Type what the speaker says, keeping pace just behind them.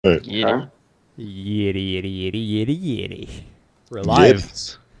All right. Yitty. Yitty, yitty, yitty, yitty, yitty. We're live.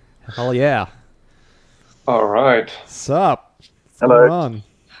 Yes. Hell yeah. All right. Sup? What's Hello. going on?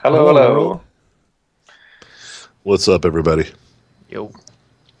 Hello, world. hello. What's up, everybody? Yo.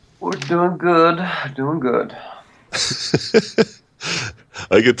 We're doing good. Doing good.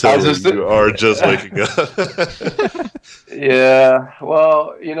 I could tell just- you are just waking up. Yeah.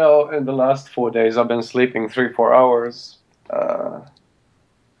 Well, in the last 4 days, I've been sleeping 3-4 hours,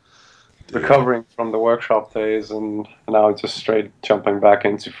 recovering from the workshop days, and now just straight jumping back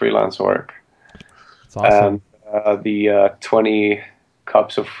into freelance work. It's awesome. And the 20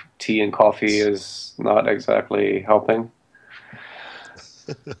 cups of tea and coffee is not exactly helping.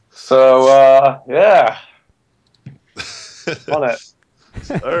 So, yeah. On it.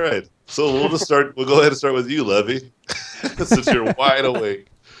 All right. So we'll just start. We'll go ahead and start with you, Levi, since you're wide awake.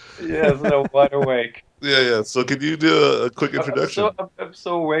 Yes, I'm wide awake. Yeah. So can you do a quick introduction? I'm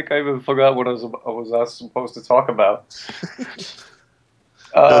so awake, I even forgot what I was supposed to talk about.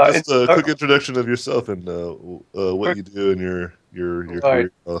 Just a quick introduction of yourself and what you do and your career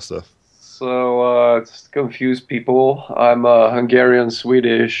and all that stuff. So, just to confuse people, I'm a Hungarian,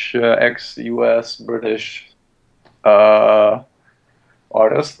 Swedish, ex-US, British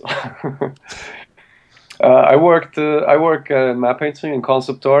artist. I work in map painting and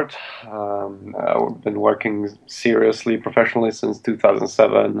concept art. I've been working seriously, professionally since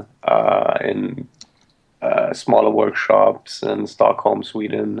 2007 in smaller workshops in Stockholm,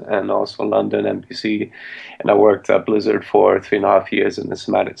 Sweden, and also London, NPC. And I worked at Blizzard for 3.5 years in the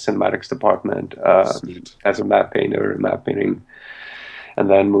cinematics department as a map painter, map painting, and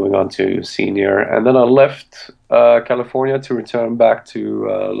then moving on to senior. And then I left California to return back to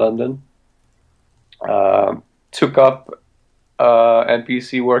London. Took up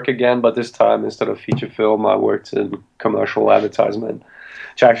NPC work again, but this time instead of feature film, I worked in commercial advertisement,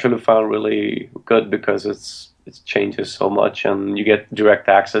 which I actually found really good because it changes so much, and you get direct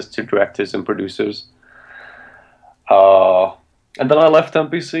access to directors and producers. And then I left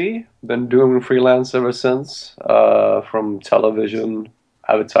NPC, been doing freelance ever since, from television,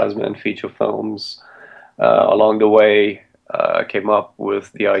 advertisement, feature films. Along the way, I came up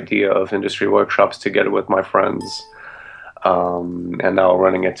with the idea of industry workshops together with my friends, and now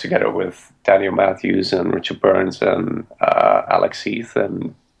running it together with Daniel Matthews and Richard Burns and Alex Heath.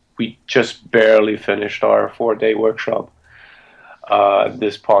 And we just barely finished our 4-day workshop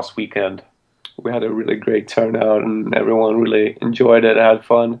this past weekend. We had a really great turnout, and everyone really enjoyed it, had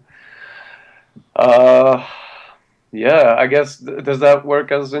fun. Yeah, I guess, does that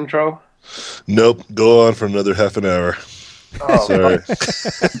work as intro? Nope. Go on for another half an hour. Oh, sorry.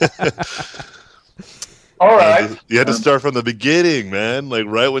 All right. You had to start from the beginning, man. Like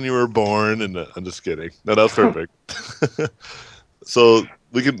right when you were born. And I'm just kidding. No, that was perfect. So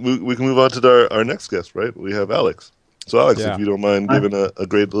we can move on to our next guest, right? We have Alex. So Alex, if you don't mind giving a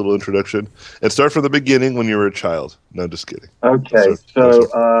great little introduction and start from the beginning when you were a child. No, just kidding. Okay, so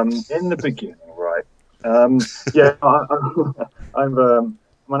in the beginning, right? Yeah, I'm.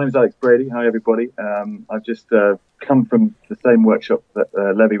 My name is Alex Brady. Hi, everybody. I've just come from the same workshop that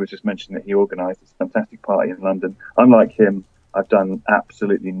Levi was just mentioning that he organised. This fantastic party in London. Unlike him, I've done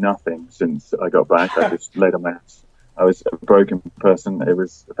absolutely nothing since I got back. I just laid on my ass. I was a broken person. It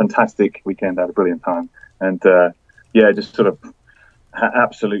was a fantastic weekend. I had a brilliant time, and just sort of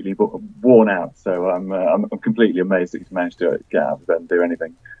absolutely worn out. So I'm completely amazed that he's managed to get out of bed and do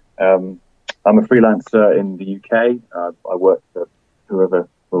anything. I'm a freelancer in the UK. I work for whoever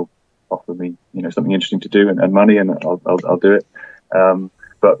will offer me, something interesting to do and money, and I'll do it.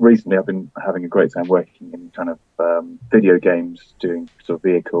 But recently, I've been having a great time working in kind of video games, doing sort of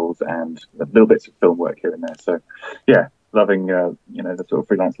vehicles and little bits of film work here and there. So, yeah, loving the sort of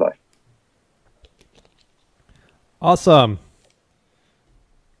freelance life. Awesome.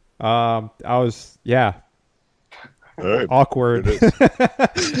 I was All right. awkward.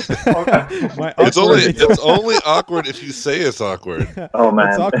 It's only awkward if you say it's awkward. Oh man,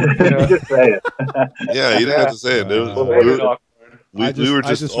 It's awkward. you just say it. Yeah, you didn't have to say it. We were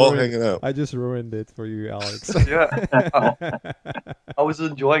just all hanging out. I just ruined it for you, Alex. Yeah. I was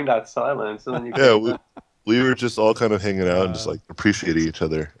enjoying that silence, and then you. Yeah, we were just all kind of hanging out and just like appreciating each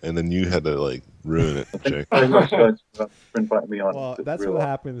other, and then you had to like ruin it, Jay. Very much, guys, for inviting me on. Well, It's that's real what honor.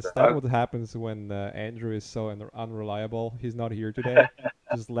 happens. That's what happens when Andrew is so unreliable. He's not here today.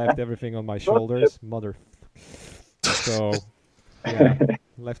 Just left everything on my shoulders, mother. So, yeah,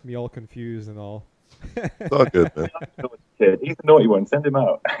 left me all confused and all. It's all good, man. He's the naughty one. Send him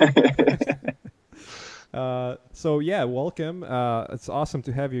out. So yeah, welcome. It's awesome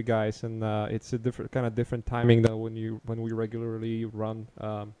to have you guys, and it's a different timing than when we regularly run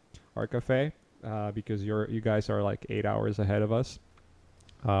our cafe, because you guys are like 8 hours ahead of us.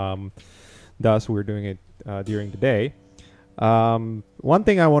 Um, Thus, we're doing it during the day. One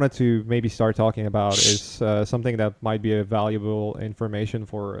thing I wanted to maybe start talking about is something that might be a valuable information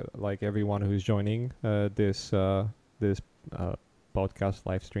for like everyone who's joining this podcast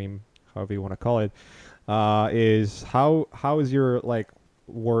live stream, however you want to call it. Is how is your like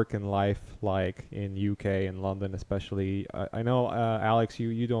work and life like in UK and London especially? I know Alex,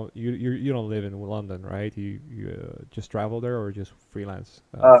 you don't live in London, right? You just travel there or just freelance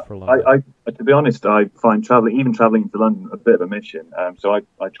for London? To be honest, I find even traveling to London, a bit of a mission. So I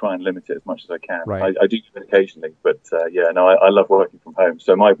try and limit it as much as I can. Right. I do it occasionally, but I love working from home.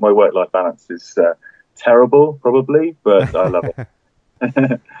 So my work-life balance is terrible, probably, but I love it.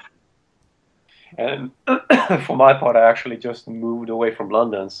 And for my part, I actually just moved away from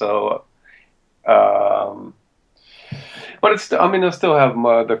London, so. But it's. I mean, I still have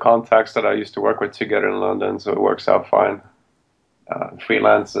the contacts that I used to work with together in London, so it works out fine.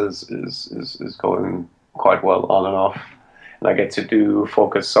 Freelance is going quite well on and off, and I get to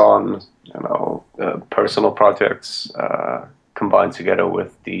focus on personal projects combined together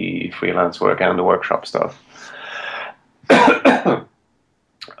with the freelance work and the workshop stuff.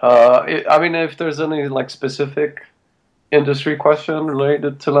 I mean, if there's any like specific industry question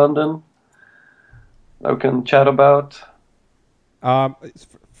related to London that we can chat about.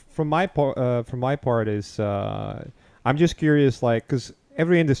 From my part is I'm just curious, like, because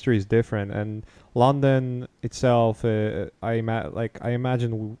every industry is different, and London itself, I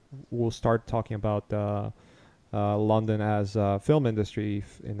imagine we'll start talking about London as a film industry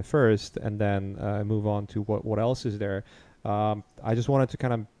in the first, and then move on to what else is there. I just wanted to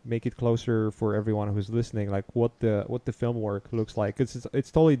kind of make it closer for everyone who's listening, like what the film work looks like.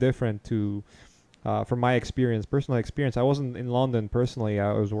 It's totally different to from my experience, personal experience. I wasn't in London personally.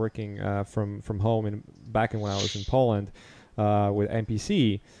 I was working from home back when I was in Poland with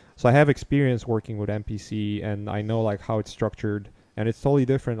MPC. So I have experience working with MPC, and I know like how it's structured, and it's totally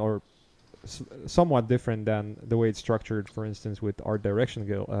different or somewhat different than the way it's structured, for instance, with Art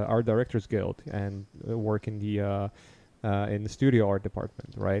Directors Guild, and work in the studio art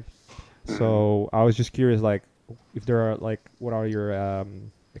department, right? So I was just curious, like, if there are like, what are your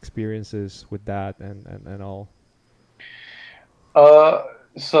experiences with that and all?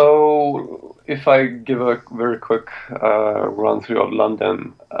 So if I give a very quick run through of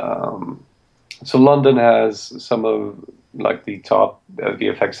London, so London has some of like the top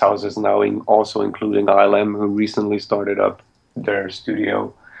VFX houses now, also including ILM, who recently started up their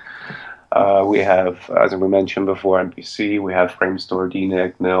studio. We have, as we mentioned before, MPC. We have Framestore,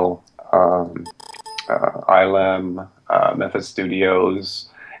 DNIG, NIL, ILM, Method Studios,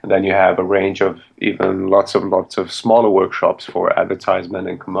 and then you have a range of even lots of smaller workshops for advertisement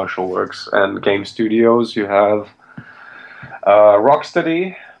and commercial works and game studios. You have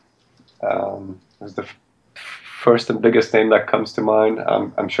Rocksteady is the first and biggest name that comes to mind.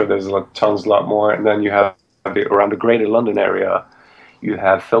 I'm sure there's a lot more, and then you have around the Greater London area. You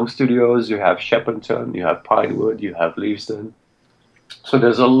have film studios, you have Shepperton, you have Pinewood, you have Leavesden. So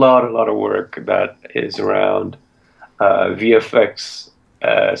there's a lot of work that is around VFX.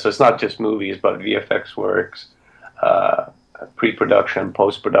 So it's not just movies, but VFX works, pre-production,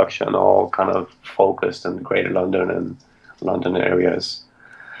 post-production, all kind of focused in the Greater London and London areas.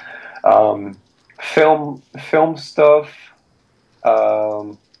 Film stuff,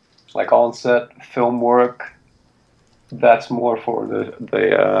 like on-set film work. That's more for the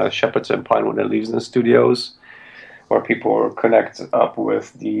Shepperton, Pinewood, and Leavesden studios, where people connect up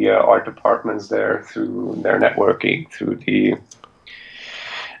with the art departments there through their networking, through the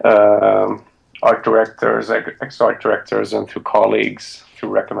art directors, ex-art directors, and through colleagues,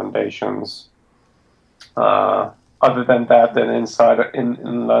 through recommendations. Other than that, then inside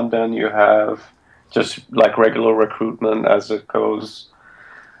in London, you have just like regular recruitment as it goes.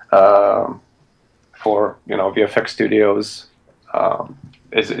 For VFX studios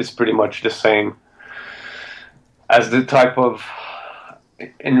is pretty much the same as the type of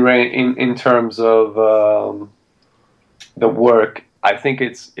in terms of the work. I think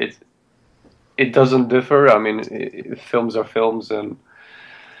it doesn't differ. I mean, films are films, and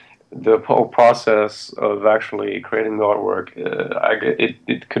the whole process of actually creating the artwork,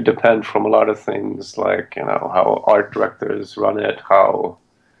 it could depend from a lot of things, like how art directors run it, how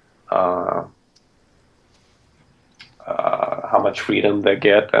much freedom they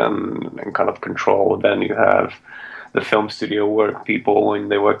get and kind of control. Then you have the film studio work people when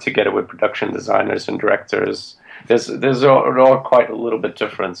they work together with production designers and directors. There's all quite a little bit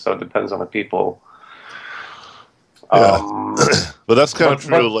different, so it depends on the people. Yeah, but that's kind of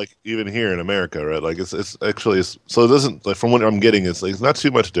true. Like even here in America, right? Like it's actually so it doesn't like from what I'm getting, it's like it's not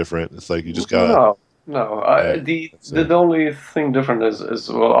too much different. It's like you just got the only thing different is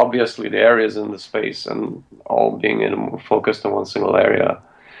well, obviously the areas in the space and all being focused in one single area.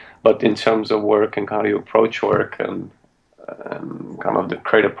 But in terms of work and how you approach work and kind of the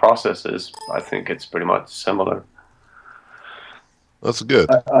creative processes, I think it's pretty much similar. That's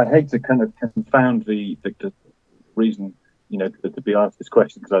good. I hate to kind of confound the reason, to be asked this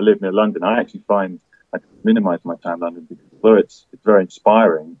question because I live near London. I actually find I can minimise my time in London because although it's very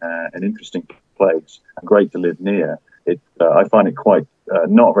inspiring and interesting place and great to live near, I find it quite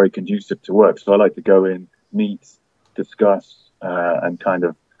not very conducive to work. So I like to go in, meet, discuss, and kind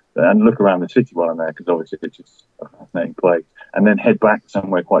of and look around the city while I'm there because obviously it's just a fascinating place, and then head back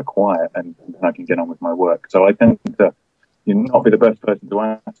somewhere quite quiet and then I can get on with my work. So I tend to not be the best person to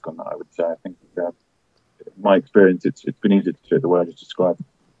ask on that. I would say I think. My experience, it's been easier to do it the way I just described.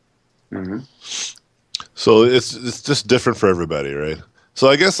 Mm-hmm. So it's just different for everybody, right? So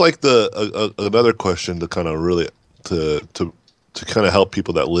I guess like another question to kind of really to kind of help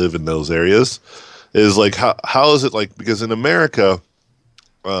people that live in those areas is like how is it like because in America,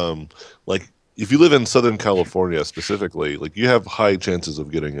 like if you live in Southern California specifically, like you have high chances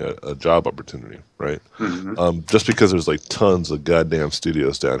of getting a job opportunity, right? Mm-hmm. Just because there's like tons of goddamn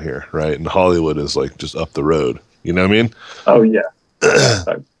studios down here, right? And Hollywood is like just up the road. You know what I mean? Oh yeah.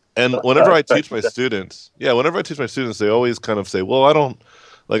 And whenever I teach my students, they always kind of say, "Well, I don't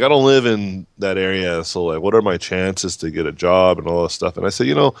live in that area, so like, what are my chances to get a job and all this stuff?" And I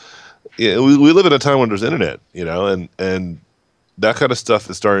say, we live in a time when there's internet, and that kind of stuff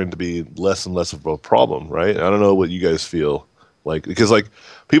is starting to be less and less of a problem, right? I don't know what you guys feel like, because like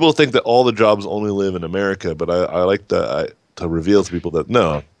people think that all the jobs only live in America, but I like to reveal to people that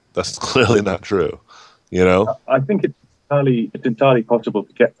no, that's clearly not true. I think it's entirely possible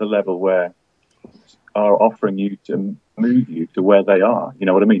to get to the level where are offering you to move you to where they are. You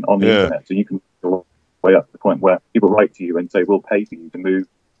know what I mean? On the internet, so you can go way up to the point where people write to you and say, "We'll pay for you to move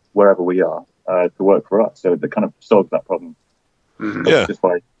wherever we are to work for us." So that kind of solves that problem. Mm-hmm. Just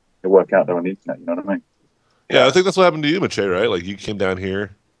by to work out there on the internet, you know what I mean? Yeah, I think that's what happened to you, Mache, right? Like you came down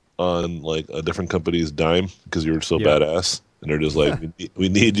here on like a different company's dime because you were so badass, and they're just like, "We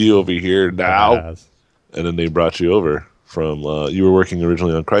need you over here now," and then they brought you over from. You were working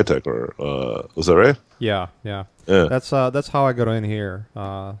originally on Crytek, or was that right? Yeah. That's how I got in here.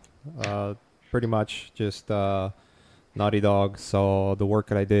 Pretty much just Naughty Dog saw the work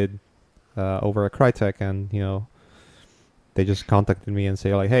that I did over at Crytek, and they just contacted me and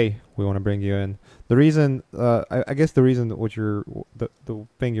say like, "Hey, we want to bring you in." The reason, I guess, the reason what the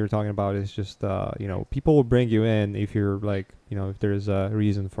thing you're talking about is just people will bring you in if you're like if there's a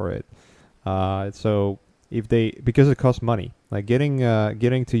reason for it. So because it costs money, like getting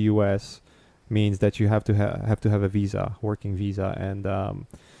to US means that you have to have a visa, working visa, and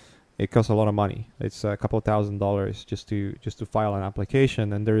it costs a lot of money. It's a couple $1,000s just to file an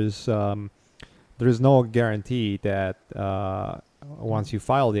application, and there's no guarantee that once you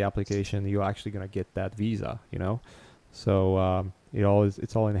file the application, you're actually gonna get that visa. So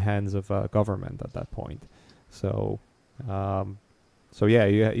it's all in the hands of government at that point. So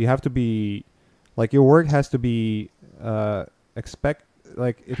you have to be like your work has to be it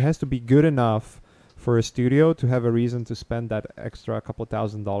has to be good enough for a studio to have a reason to spend that extra couple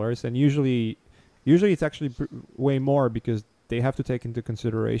 $1,000s, and usually it's actually way more because they have to take into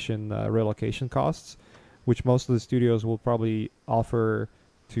consideration relocation costs, which most of the studios will probably offer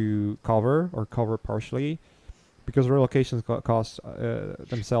to cover partially, because relocation costs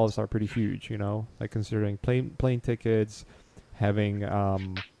themselves are pretty huge, like considering plane tickets, having a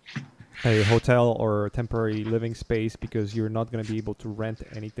hotel or temporary living space, because you're not going to be able to rent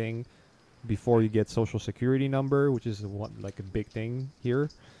anything before you get social security number, which is like a big thing here.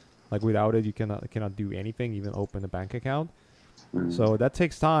 Like without it, you cannot do anything, even open a bank account. So that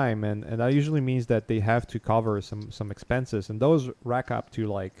takes time, and that usually means that they have to cover some expenses, and those rack up to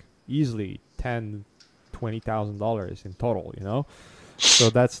like easily $10,000-$20,000 in total, So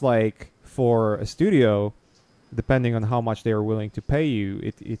that's like, for a studio, depending on how much they are willing to pay you,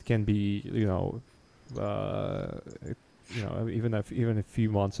 it can be even a few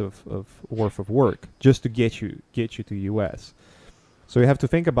months of worth of work just to get you to US. So you have to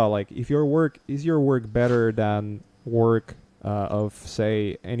think about like, if your work better than work of,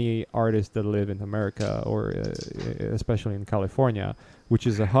 say, any artists that live in America, or especially in California, which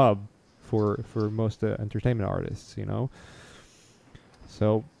is a hub for most entertainment artists,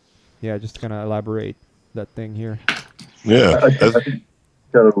 So, yeah, just to kind of elaborate that thing here. Yeah. I think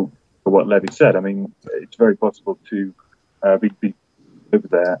so. For what Levi said, I mean, it's very possible to be over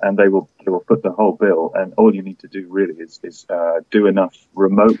there, and they will put the whole bill, and all you need to do really is do enough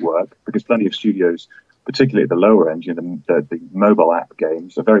remote work, because plenty of studios, particularly at the lower end, the mobile app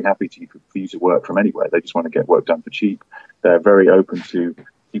games, are very happy for you to work from anywhere. They just want to get work done for cheap. They're very open to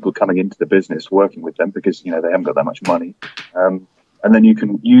people coming into the business working with them, because they haven't got that much money. And then you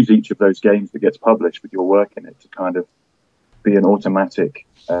can use each of those games that gets published with your work in it to kind of be an automatic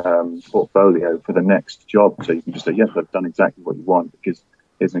portfolio for the next job. So you can just say, yes, I've done exactly what you want, because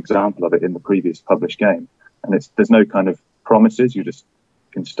here's an example of it in the previous published game. And there's no kind of promises. You just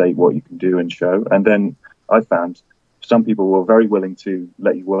can state what you can do and show. And then I found some people were very willing to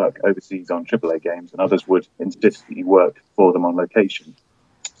let you work overseas on AAA games, and others would insist that you work for them on location.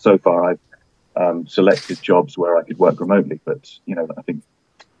 So far, I've selected jobs where I could work remotely, but I think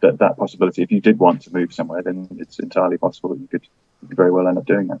that possibility, if you did want to move somewhere, then it's entirely possible that you could very well end up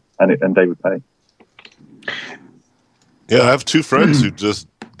doing that, and they would pay. Yeah, I have two friends who just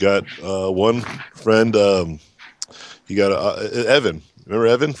got one friend. He got Evan. Remember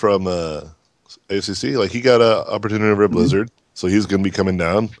Evan from ACC? Like, he got an opportunity over at Blizzard, so he's going to be coming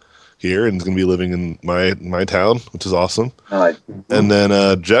down here and he's going to be living in my town, which is awesome. Right. And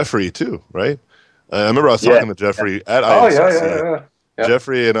then Jeffrey too, right? I remember I was talking to Jeffrey at IACC. Yeah.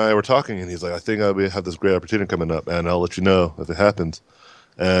 Jeffrey and I were talking, and he's like, I think we have this great opportunity coming up, and I'll let you know if it happens.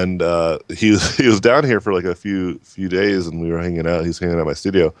 And he was down here for like a few days, and we were hanging out. He's hanging out at my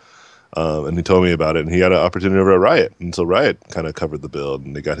studio, and he told me about it. And he had an opportunity over at Riot, and so Riot kind of covered the bill,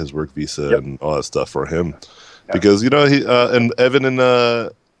 and they got his work visa and all that stuff for him, because he and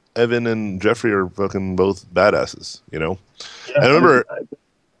Evan and Jeffrey are fucking both badasses, Yeah, I remember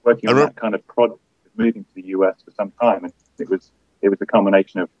working on that kind of project, moving to the US for some time, and it was a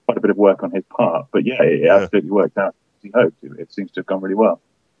combination of quite a bit of work on his part. But it absolutely worked out as he hoped. It seems to have gone really well.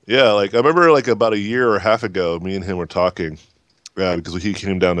 Yeah, like I remember like about a year or a half ago, me and him were talking because he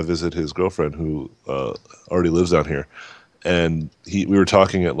came down to visit his girlfriend who already lives down here, and we were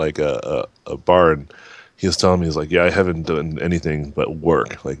talking at like a bar, and he was telling me, he's like, yeah, I haven't done anything but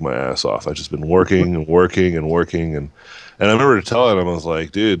work, like my ass off. I've just been working and working and working, and I remember telling him, I was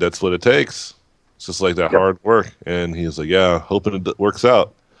like, dude, that's what it takes. It's just like that hard work. And he was like, yeah, hoping it works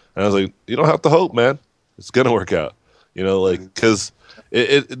out. And I was like, you don't have to hope, man. It's gonna work out. Because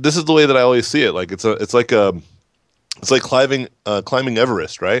this is the way that I always see it. Like it's like climbing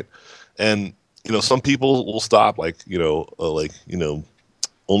Everest, right? And some people will stop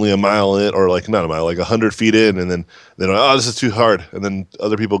only a mile in, or like not a mile, like 100 feet in, and then they're like, oh, this is too hard. And then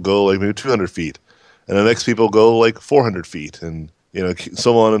other people go like maybe 200 feet, and the next people go like 400 feet, and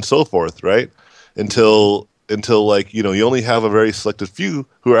so on and so forth, right? Until like you only have a very selected few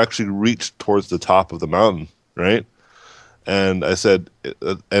who are actually reach towards the top of the mountain, right? And I said,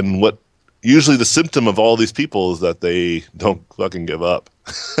 and what usually the symptom of all these people is that they don't fucking give up.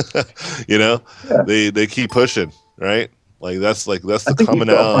 They keep pushing, right? Like that's the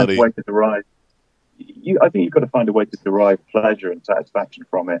commonality. I think you've got to find a way to derive pleasure and satisfaction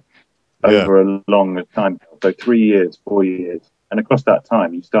from it over a long time. So 3 years, 4 years, and across that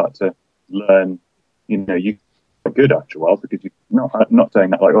time, you start to learn. You are good after a while, because I'm not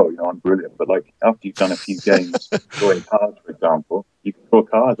saying that like, I'm brilliant, but like after you've done a few games drawing cards, for example, you can draw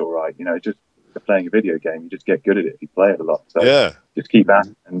cards all right. Just playing a video game, you just get good at it if you play it a lot. So just keep at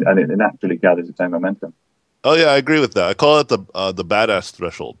it, and it naturally gathers its own momentum. Oh yeah, I agree with that. I call it the badass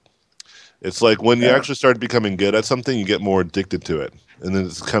threshold. It's like when you actually start becoming good at something, you get more addicted to it, and then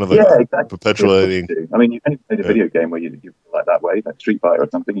it's kind of like perpetuating. I mean, you can play a video game where you like that way, like Street Fighter or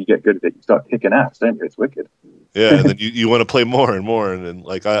something. You get good at it, you start kicking ass, don't you? It's wicked. Yeah, and then you want to play more and more, and then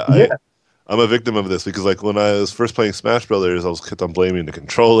like I'm a victim of this, because like when I was first playing Smash Brothers, I kept on blaming the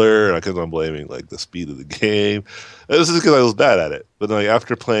controller, and I kept on blaming like the speed of the game. And this is because I was bad at it. But like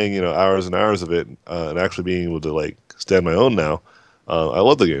after playing hours and hours of it, and actually being able to like stand my own now, I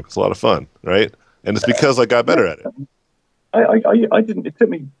love the game. It's a lot of fun, right? And it's because I got better at it. I didn't. It took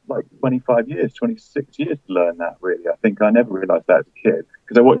me like 25 years, 26 years to learn that. Really, I think I never realized that as a kid,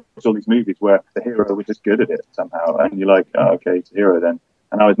 because I watched all these movies where the hero was just good at it somehow, and you're like, oh, okay, he's a hero then.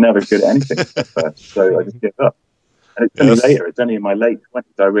 And I was never good at anything at first, so I just gave up. And it's only later, it's only in my late 20s,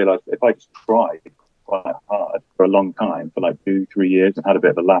 I realized that if I just tried quite hard for a long time, for like 2-3 years, and had a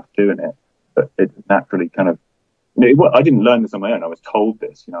bit of a laugh doing it, but it naturally kind of, I didn't learn this on my own. I was told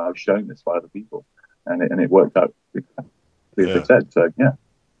this, I was shown this by other people, and it worked out as it said. So yeah,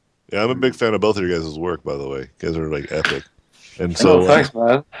 I'm a big fan of both of your guys' work, by the way. You guys are like epic. And so, thanks,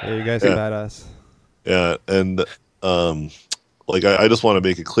 man. Yeah, you guys are badass. Yeah, and like I just want to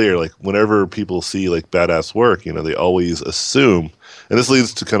make it clear, like whenever people see like badass work, they always assume, and this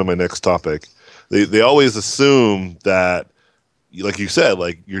leads to kind of my next topic. They always assume that, like you said,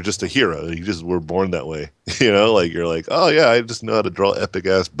 like you're just a hero. You just were born that way, Like you're like, oh yeah, I just know how to draw epic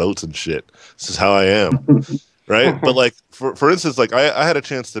ass boats and shit. This is how I am, right? But like for instance, like I had a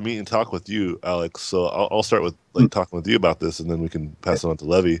chance to meet and talk with you, Alex. So I'll start with like talking with you about this, and then we can pass it on to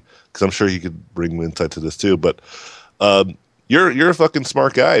Levi because I'm sure he could bring insight to this too. But you're a fucking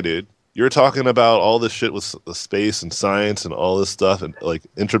smart guy, dude. You're talking about all this shit with space and science and all this stuff and like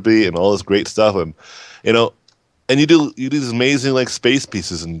entropy and all this great stuff, and and you do these amazing like space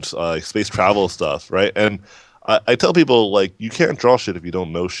pieces and like space travel stuff, right? And I tell people like you can't draw shit if you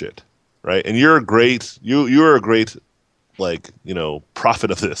don't know shit, right? And you're a great you're a great like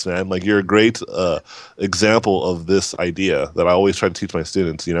prophet of this, man. Like you're a great example of this idea that I always try to teach my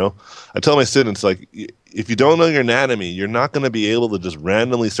students. I tell my students like if you don't know your anatomy, you're not going to be able to just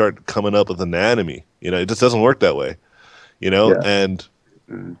randomly start coming up with anatomy. It just doesn't work that way. And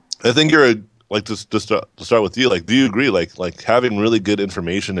I think you're like to start with you. Like, do you agree? Like having really good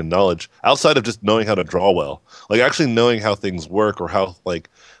information and knowledge outside of just knowing how to draw well, like actually knowing how things work or how like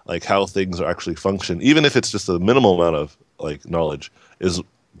how things actually function, even if it's just a minimal amount of like knowledge,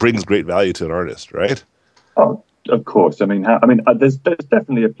 brings great value to an artist, right? Oh, of course. I mean, there's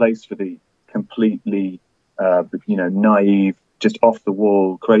definitely a place for the completely, naive, just off the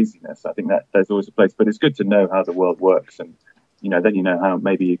wall craziness. I think that there's always a place, but it's good to know how the world works, and then how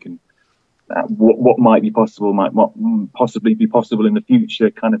maybe you can. What might be possible might not possibly be possible in the future,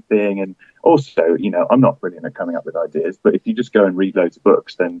 kind of thing. And also, I'm not brilliant at coming up with ideas, but if you just go and read loads of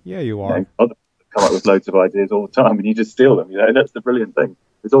books, then yeah, you are. Other people come up with loads of ideas all the time, and you just steal them. That's the brilliant thing.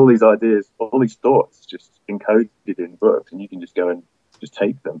 There's all these ideas, all these thoughts, just encoded in books, and you can just go and just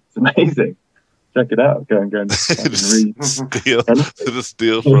take them. It's amazing. Check it out. Go and read.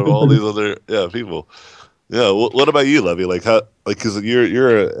 Steal from all these other people. Yeah. What about you, Levi? Like how? Like because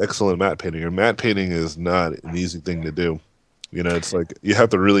you're an excellent matte painter. Matte painting is not an easy thing to do. It's like you have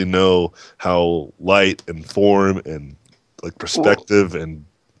to really know how light and form and like perspective and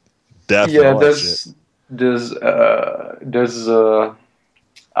depth. Yeah, and all that shit.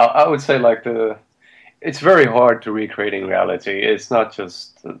 I would say like it's very hard to recreating reality. It's not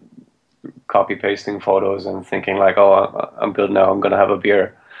just copy pasting photos and thinking like, oh, I'm good now. I'm gonna have a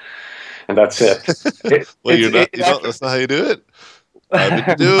beer. And that's it. That's not how you do it. I've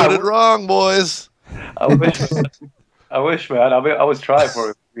been doing it wrong, boys. I wish, man. I was trying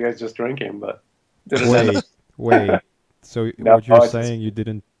for you guys just drinking, but wait. So what you're saying? You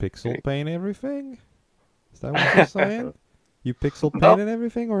didn't pixel paint everything? Is that what you're saying? You pixel painted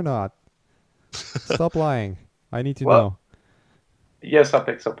everything or not? Stop lying. I need to know. Yes, I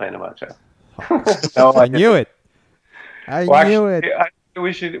pixel painted much. No, I knew it. I knew it.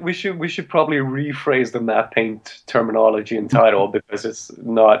 We should probably rephrase the matte paint terminology and title because it's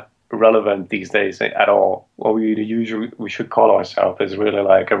not relevant these days at all. What we should call ourselves is really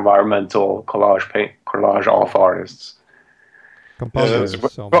like environmental collage off artists. Composers.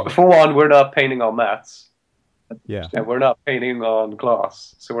 For one, we're not painting on mats. Yeah. And we're not painting on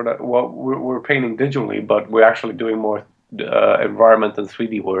glass. So we're painting digitally, but we're actually doing more environment and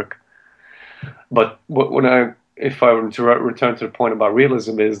 3D work. But if I were to return to the point about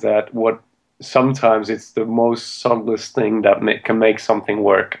realism, is that sometimes it's the most subtlest thing that can make something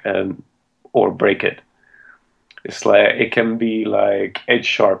work or break it. It's like it can be like edge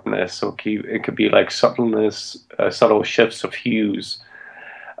sharpness, or it could be like subtleness, subtle shifts of hues.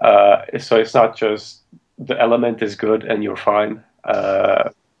 So it's not just the element is good and you're fine.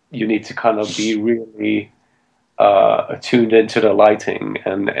 You need to kind of be really attuned into the lighting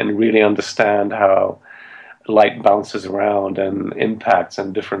and really understand how light bounces around and impacts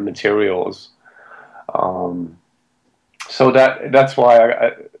and different materials. So that's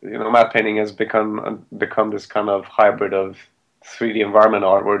why matte painting has become this kind of hybrid of 3D environment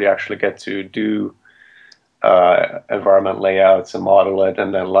art, where you actually get to do environment layouts and model it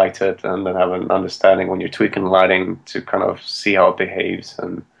and then light it and then have an understanding when you're tweaking lighting to kind of see how it behaves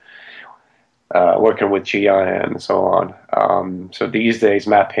and working with GI and so on. So these days,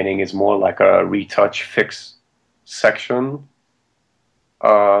 matte painting is more like a retouch fix section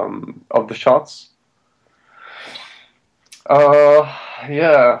of the shots.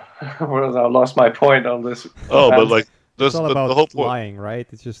 Yeah. Well, I lost my point on this. But like it's all about the whole point. lying, right?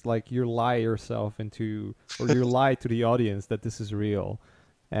 It's just like you lie yourself into, or you lie to the audience that this is real,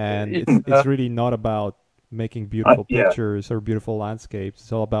 and it's really not about making beautiful pictures or beautiful landscapes.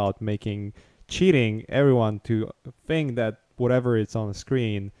 It's all about cheating everyone to think that whatever it's on the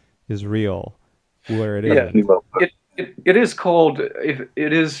screen is real, where it Yeah. isn't. It is called, it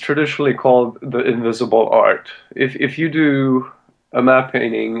is traditionally called the invisible art. If you do a map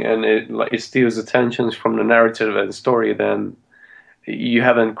painting and it steals attention from the narrative and the story, then you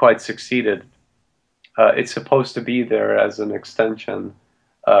haven't quite succeeded. It's supposed to be there as an extension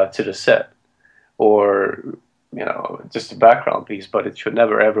to the set, or just a background piece, but it should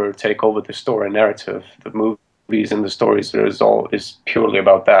never ever take over the story narrative. The movies and the stories is purely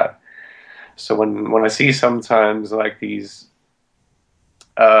about that. So when I see sometimes like these,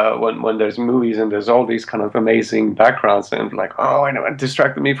 when there's movies and there's all these kind of amazing backgrounds and like, oh, I know, it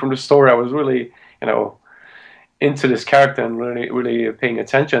distracted me from the story. I was really, into this character and really paying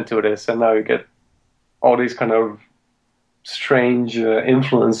attention to this, and now you get all these kind of strange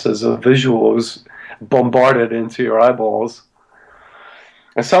influences of visuals bombarded into your eyeballs,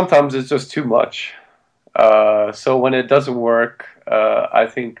 and sometimes it's just too much. So when it doesn't work, I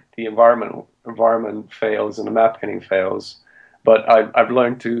think the environment fails and the map painting fails. But I've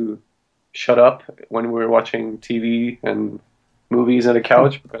learned to shut up when we're watching TV and movies on the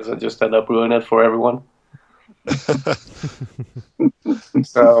couch, because I just end up ruining it for everyone.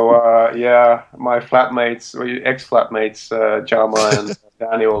 So yeah, my flatmates, or ex-flatmates, Jama and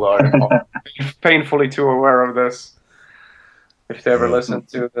Daniel, are painfully too aware of this, if they ever listen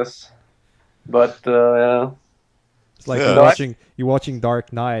to this. But it's like you're watching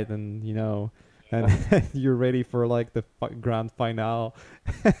Dark Knight, and and you're ready for like the grand finale.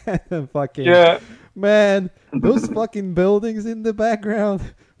 And fucking man, those fucking buildings in the background.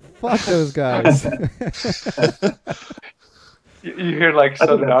 Fuck those guys. You hear like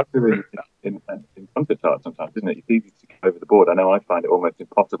sudden outbursts in concept art sometimes, isn't it? It's easy to go over the board. I know I find it almost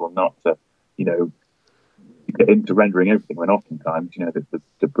impossible not to, get into rendering everything, when oftentimes,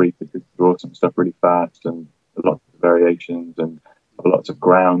 the brief is to draw some stuff really fast and lots of variations and lots of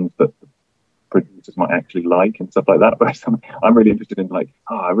grounds that the producers might actually like and stuff like that. But I'm really interested in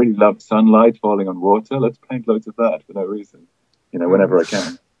I really love sunlight falling on water. Let's paint loads of that for no reason, whenever I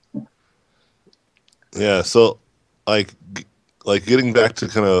can. Yeah, so like getting back to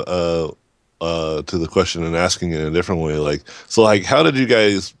kind of to the question and asking it in a different way, how did you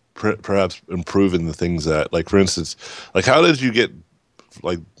guys perhaps improve in the things that, for instance, how did you get,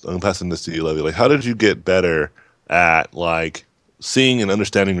 I'm passing this to you, Levi, how did you get better at seeing and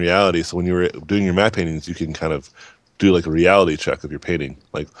understanding reality, so when you were doing your map paintings you can kind of do a reality check of your painting?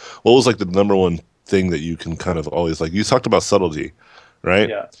 What was the number one thing that you can kind of always, you talked about subtlety, right?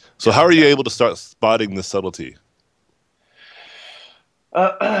 Yeah. So how are you able to start spotting the subtlety?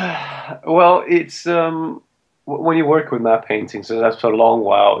 Well, it's when you work with map paintings, so that's for a long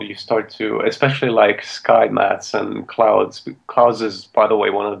while, you start to, especially sky mats and clouds. Clouds is, by the way,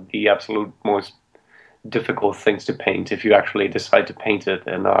 one of the absolute most difficult things to paint if you actually decide to paint it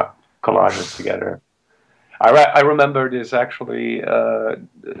and collage it together. I remember this actually,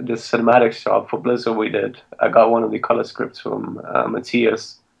 this cinematics job for Blizzard we did. I got one of the color scripts from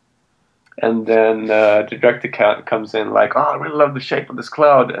Matthias. And then the director comes in oh, I really love the shape of this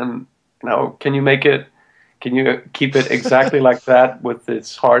cloud. And, can you keep it exactly like that with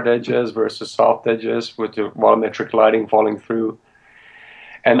its hard edges versus soft edges with the volumetric lighting falling through?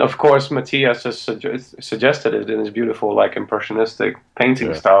 And of course, Matthias has suggested it in his beautiful, impressionistic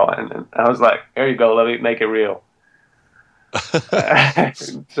painting style. And I was like, there you go, let me make it real.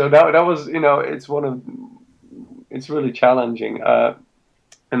 So that was, it's really challenging.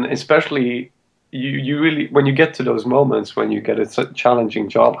 And especially, you really, when you get to those moments, when you get a challenging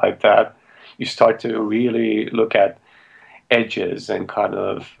job like that, you start to really look at edges and kind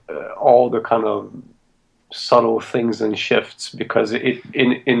of all the kind of subtle things and shifts, because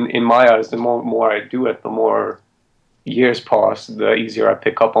in my eyes, the more I do it, the more years pass, the easier I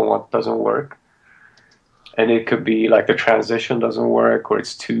pick up on what doesn't work. And it could be the transition doesn't work, or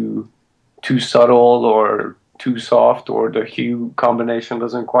it's too subtle, or too soft, or the hue combination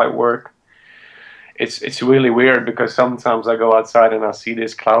doesn't quite work. It's really weird, because sometimes I go outside and I see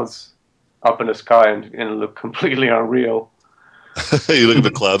these clouds up in the sky and look completely unreal. You look at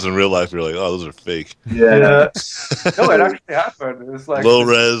the clouds in real life, you're like, oh, those are fake. Yeah. No, it actually happened. It's low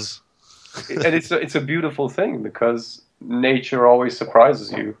res. And it's a beautiful thing, because nature always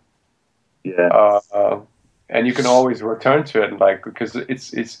surprises you. Yeah. And you can always return to it, because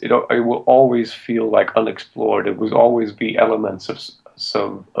it will always feel unexplored. It will always be elements of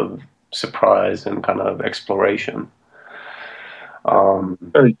surprise and kind of exploration.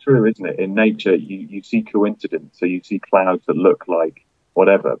 Very true, isn't it? In nature, you see coincidence, so you see clouds that look like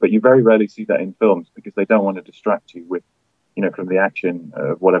whatever, but you very rarely see that in films, because they don't want to distract you with from the action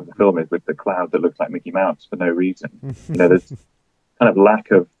of whatever the film is, with the cloud that looks like Mickey Mouse for no reason. There's kind of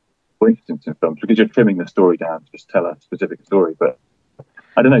lack of coincidence in films because you're trimming the story down to just tell a specific story. But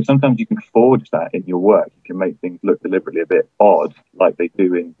I don't know, sometimes you can forge that in your work. You can make things look deliberately a bit odd, like they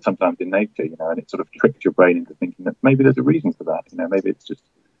do sometimes in nature, and it sort of tricks your brain into thinking that maybe there's a reason for that. Maybe it's just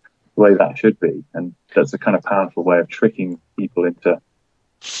the way that should be. And that's a kind of powerful way of tricking people into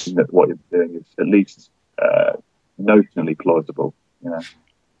that what you're doing is at least notionally plausible.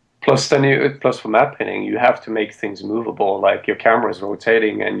 Plus for matte painting, you have to make things movable. Like your camera is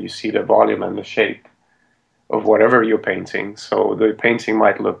rotating, and you see the volume and the shape of whatever you're painting. So the painting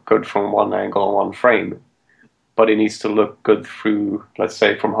might look good from one angle, one frame, but it needs to look good through, let's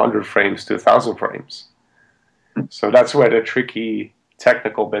say, from 100 frames to 1,000 frames. So that's where the tricky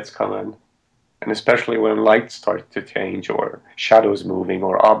technical bits come in. And especially when light starts to change, or shadows moving,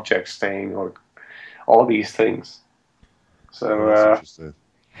 or objects staying, or all these things. So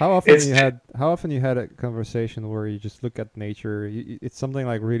how often you had a conversation where you just look at nature, it's something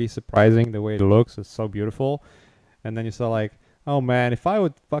like really surprising the way it looks, it's so beautiful, and then you saw like, oh man, if I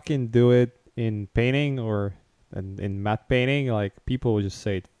would fucking do it in painting or in matte painting, like people would just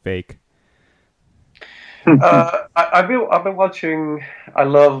say it's fake. I've been watching. I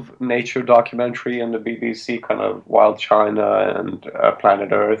love nature documentary and the BBC, kind of Wild China and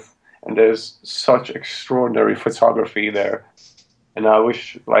Planet Earth, and there's such extraordinary photography there. And I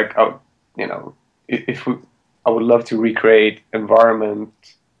wish, like, I would love to recreate environment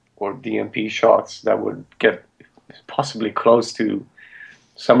or DMP shots that would get possibly close to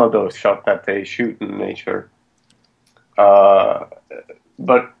some of those shots that they shoot in nature. But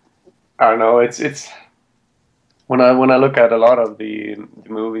I don't know. It's when I look at a lot of the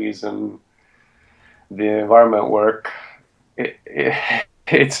movies and the environment work, I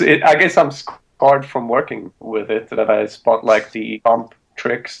guess I'm scarred from working with it, that I spot like the comp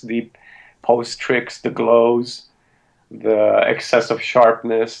tricks, the post tricks, the glows, the excessive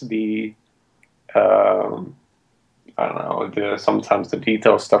sharpness, the I don't know, sometimes the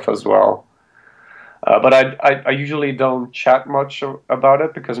detail stuff as well. But I usually don't chat much about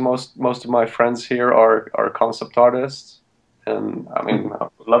it because most of my friends here are concept artists, and I mean I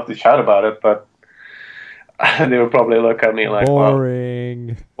would love to chat about it, but they would probably look at me like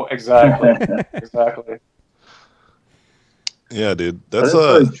boring. Well, exactly. Yeah, dude, that's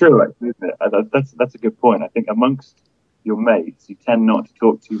very true, actually, isn't it? That's a good point. I think amongst your mates, you tend not to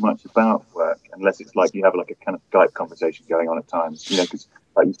talk too much about work unless it's like you have like a kind of Skype conversation going on at times. Because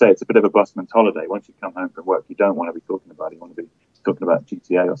like you say, it's a bit of a busman's holiday. Once you come home from work, you don't want to be talking about it. You want to be talking about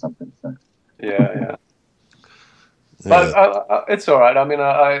GTA or something. So. Yeah. But it's all right. I mean,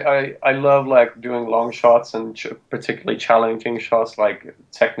 I love like doing long shots and particularly challenging shots, like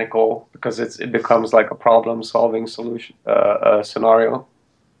technical, because it becomes like a problem-solving solution scenario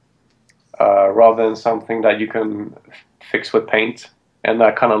rather than something that you can fix with paint. And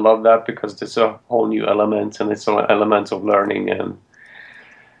I kind of love that because it's a whole new element, and it's an element of learning, and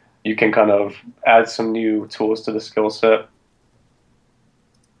you can kind of add some new tools to the skill set.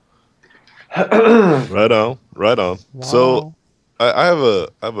 Right on. Wow. So I have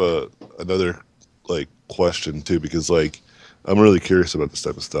another like question too, because like I'm really curious about this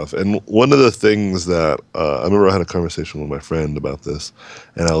type of stuff. And one of the things that I remember I had a conversation with my friend about this,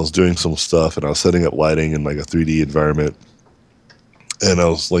 and I was doing some stuff, and I was setting up lighting in like a 3D environment, and I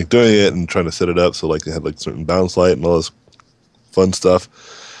was like doing it and trying to set it up so like it had like certain bounce light and all this fun stuff.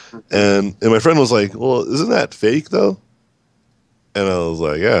 And my friend was like, "Well, isn't that fake though?" And I was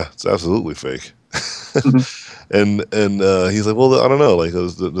like, "Yeah, it's absolutely fake." and he's like, "Well, I don't know. Like,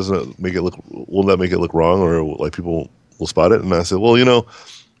 doesn't it make it look? Will that make it look wrong, or like people will spot it?" And I said, "Well,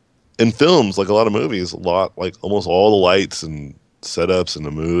 in films, like a lot of movies, like almost all the lights and setups and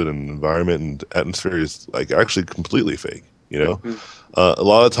the mood and environment and atmosphere is like actually completely fake. A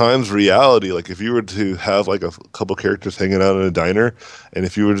lot of times reality, like if you were to have like a couple characters hanging out in a diner, and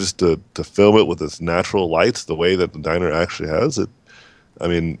if you were just to film it with its natural lights, the way that the diner actually has it, I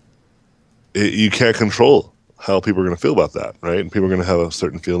mean, you can't control how people are going to feel about that, right? And people are going to have a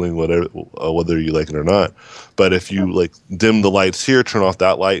certain feeling, whether you like it or not. But if you like dim the lights here, turn off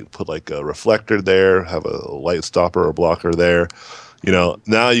that light, put like a reflector there, have a light stopper or blocker there,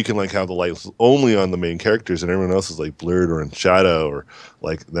 now you can like have the lights only on the main characters, and everyone else is like blurred or in shadow, or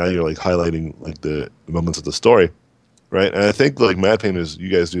like now you're like highlighting like the moments of the story, right? And I think like matte painters, you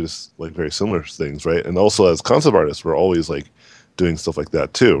guys do this like very similar things, right? And also as concept artists, we're always like doing stuff like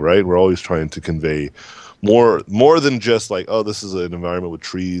that too, right? We're always trying to convey more than just like, oh, this is an environment with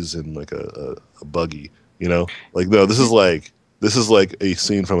trees and like a buggy, like no, this is like a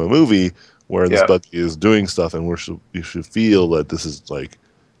scene from a movie where this Bucky is doing stuff, and you should feel that this is like,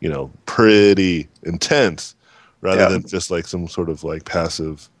 pretty intense, rather than just like some sort of like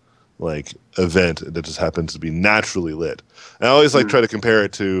passive like event that just happens to be naturally lit. And I always like try to compare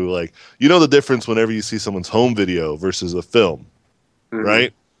it to like, the difference whenever you see someone's home video versus a film,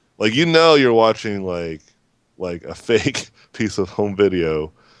 right? Like, you're watching like a fake piece of home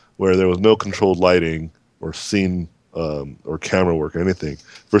video where there was no controlled lighting or scene or camera work or anything,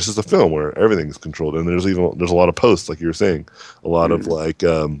 versus the film where everything is controlled, and there's a lot of posts, like you were saying, a lot of like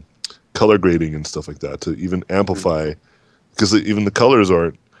color grading and stuff like that to even amplify, because even the colors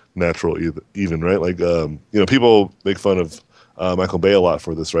aren't natural even, right? Like people make fun of Michael Bay a lot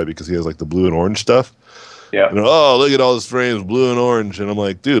for this, right? Because he has like the blue and orange stuff. Yeah. Oh, look at all his frames, blue and orange, and I'm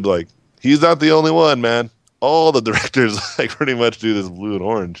like, dude, like he's not the only one, man. All the directors like pretty much do this blue and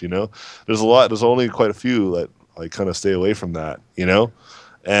orange. There's only quite a few that like kind of stay away from that,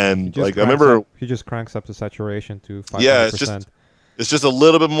 and like I remember he just cranks up the saturation to 500%. Yeah, it's just a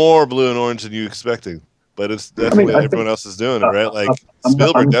little bit more blue and orange than you expecting, but it's definitely everyone else is doing it, right? Like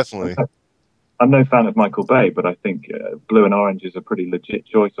Spielberg definitely. I'm no fan of Michael Bay, but I think blue and orange is a pretty legit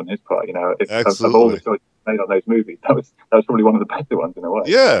choice on his part. Of all the choices made on those movies, that was probably one of the better ones in a way.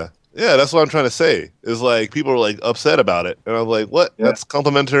 Yeah, that's what I'm trying to say. Is like people are like upset about it, and I'm like, what? Yeah. That's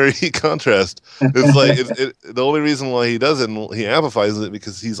complementary contrast. It's like the only reason why he does it and he amplifies it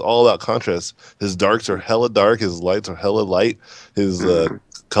because he's all about contrast. His darks are hella dark, his lights are hella light, his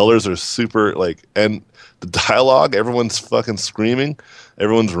colors are super like, and the dialogue, everyone's fucking screaming,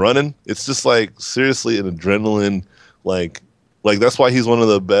 everyone's running. It's just like seriously an adrenaline like that's why he's one of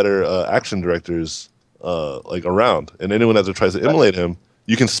the better action directors like around. And anyone that tries to emulate him,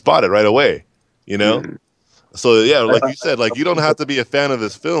 you can spot it right away, So yeah, like you said, like you don't have to be a fan of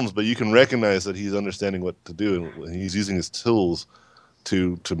his films, but you can recognize that he's understanding what to do and he's using his tools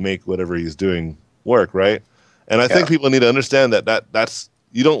to make whatever he's doing work, right? And I think people need to understand that's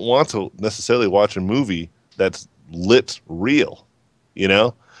you don't want to necessarily watch a movie that's lit real,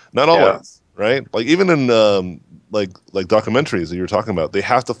 not always, right? Like even in like documentaries that you were talking about, they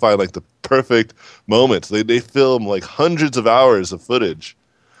have to find like the perfect moments. They film like hundreds of hours of footage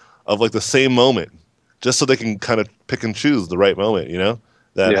of like the same moment, just so they can kind of pick and choose the right moment,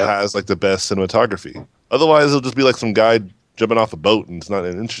 that has like the best cinematography. Otherwise, it'll just be like some guy jumping off a boat and it's not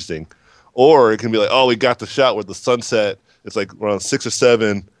interesting. Or it can be like, oh, we got the shot with the sunset. It's like around 6 or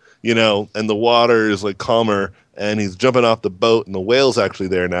 7, and the water is like calmer, and he's jumping off the boat, and the whale's actually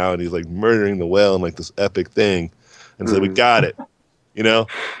there now, and he's like murdering the whale in like this epic thing, and so we got it,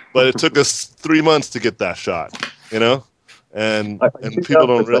 But it took us 3 months to get that shot, and people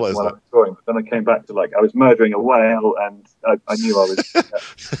don't realize that. But then I came back to like I was murdering a whale, and I knew I was in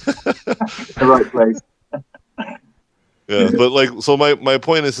the right place. Yeah, but like, so my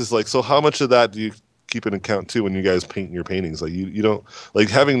point is like, so how much of that do you keep in account too when you guys paint your paintings? Like you don't like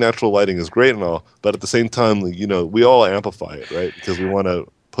having natural lighting is great and all, but at the same time, like, we all amplify it, right? Because we want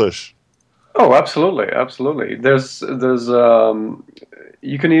to push. Oh, absolutely. There's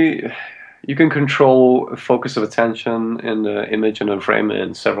you can control focus of attention in the image and the frame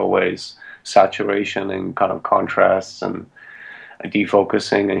in several ways: saturation and kind of contrasts and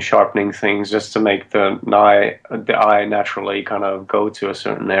defocusing and sharpening things, just to make the eye naturally kind of go to a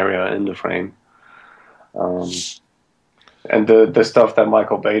certain area in the frame. And the stuff that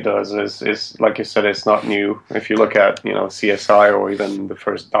Michael Bay does is like you said, it's not new. If you look at CSI or even the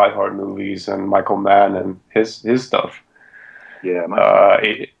first Die Hard movies and Michael Mann and his stuff,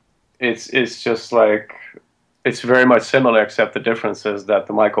 it's just like it's very much similar, except the difference is that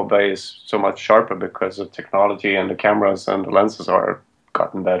the Michael Bay is so much sharper because of technology, and the cameras and the lenses are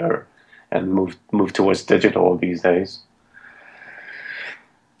gotten better and moved towards digital these days.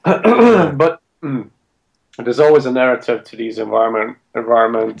 But there's always a narrative to these environment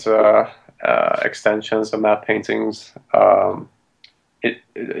extensions and map paintings.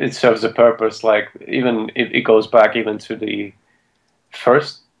 It serves a purpose. Like even it goes back even to the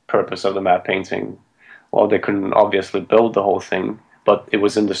first purpose of the map painting. Well, they couldn't obviously build the whole thing, but it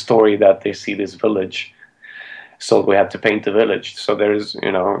was in the story that they see this village, so we had to paint the village. So there's,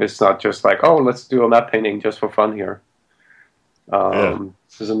 it's not just like, oh, let's do a map painting just for fun here.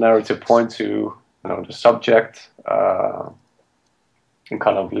 There's a narrative point to the subject, and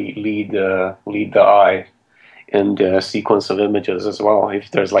kind of lead the eye in the sequence of images as well.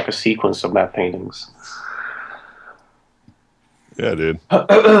 If there's like a sequence of map paintings. Yeah, dude.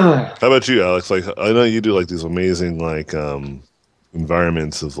 How about you, Alex? Like, I know you do like these amazing like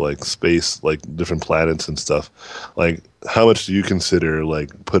environments of like space, like different planets and stuff. Like, how much do you consider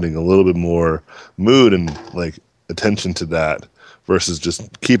like putting a little bit more mood and like attention to that versus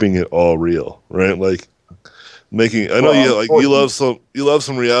just keeping it all real, right? Like making. I know you love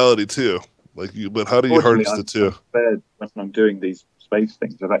some reality too, but how do you harness the two? I'm spared when I'm doing these space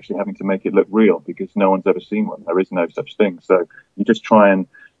things of actually having to make it look real because no one's ever seen one. There is no such thing. So you just try and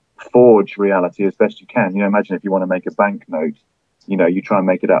forge reality as best you can. Imagine if you want to make a banknote, you try and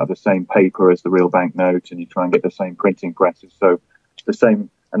make it out of the same paper as the real banknote, and you try and get the same printing presses. So the same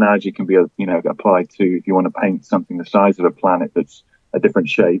analogy can be, applied to if you want to paint something the size of a planet that's a different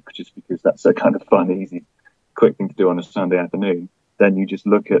shape, just because that's a kind of fun, easy, quick thing to do on a Sunday afternoon. Then you just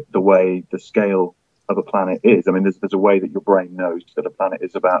look at the way the scale of a planet is. I mean, there's a way that your brain knows that a planet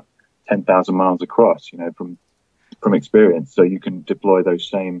is about 10,000 miles across, from experience. So you can deploy those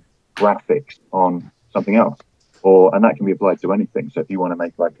same graphics on something else, and that can be applied to anything. So if you want to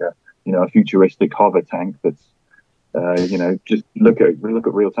make like a futuristic hover tank that's just look at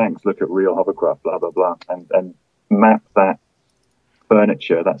real tanks, look at real hovercraft, blah blah blah, and map that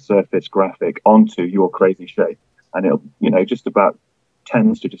furniture, that surface graphic onto your crazy shape, and it'll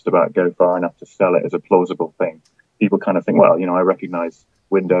tends to just about go far enough to sell it as a plausible thing. People kind of think, well, I recognize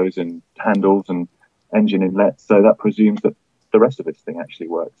windows and handles and engine inlets, so that presumes that the rest of this thing actually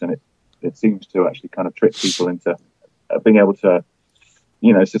works, and it seems to actually kind of trick people into being able to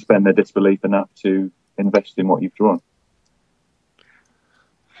suspend their disbelief enough to invest in what you've drawn.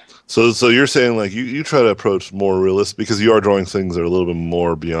 So you're saying like you try to approach more realistic because you are drawing things that are a little bit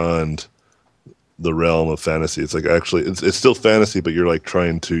more beyond the realm of fantasy. It's like actually it's still fantasy, but you're like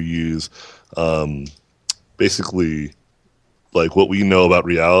trying to use basically like what we know about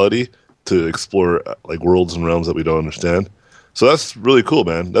reality to explore like worlds and realms that we don't understand. So that's really cool,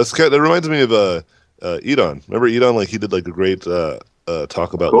 man. That reminds me of Edon. Remember Edon? Like he did like a great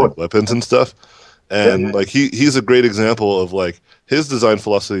talk about like weapons and stuff. And like he's a great example of like his design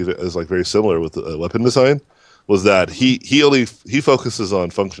philosophy is like very similar with weapon design. Was that he focuses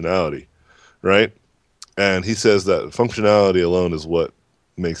on functionality, right? And he says that functionality alone is what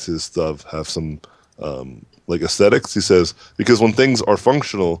makes his stuff have some like aesthetics. He says because when things are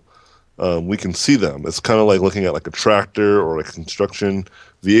functional, we can see them. It's kind of like looking at like a tractor or a construction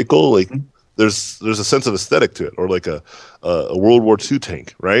vehicle. Like there's a sense of aesthetic to it, or like a World War II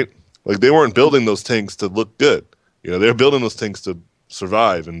tank, right? Like they weren't building those tanks to look good. They're building those tanks to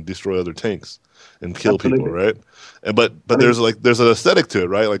survive and destroy other tanks and kill people, right? And but there's an aesthetic to it,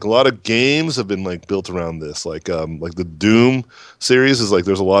 right? Like a lot of games have been like built around this. Like the Doom series is like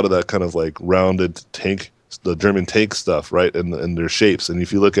there's a lot of that kind of like rounded tank, the German tank stuff, right? And their shapes. And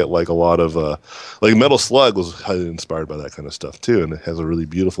if you look at like a lot of like Metal Slug was highly inspired by that kind of stuff too, and it has a really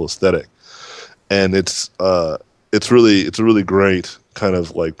beautiful aesthetic. And it's a really great kind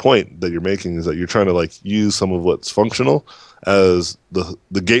of like point that you're making is that you're trying to like use some of what's functional as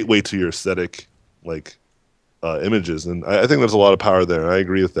the gateway to your aesthetic like images, and I think there's a lot of power there. I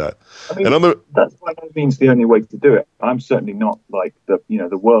agree with that. I mean, that's by no means the only way to do it. I'm certainly not like the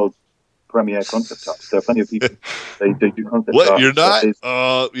world's premier concept artist. There are plenty of people they do concept art. What you're not?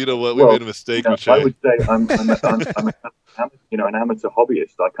 You know what? We made a mistake. I would say I'm an amateur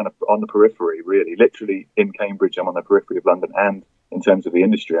hobbyist. I kind of on the periphery, really. Literally in Cambridge, I'm on the periphery of London, and in terms of the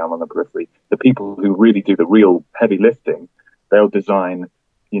industry, I'm on the periphery. The people who really do the real heavy lifting, they'll design,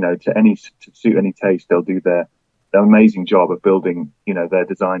 to suit any taste. They'll do their amazing job of building, their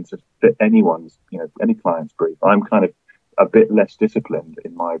design to fit anyone's, any client's brief. I'm kind of a bit less disciplined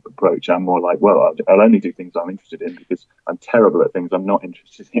in my approach. I'm more like, well, I'll only do things I'm interested in because I'm terrible at things I'm not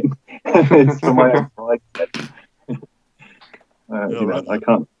interested in. It's for my own pride. I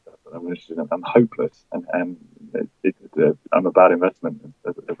can't. I'm interested in. I'm hopeless, and I'm a bad investment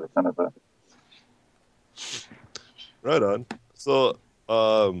as a kind of a. Right on. So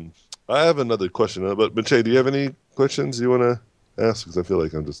I have another question, but Che, do you have any questions you want to ask? Because I feel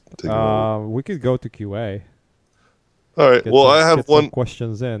like I'm just taking. We could go to QA. All right. I have one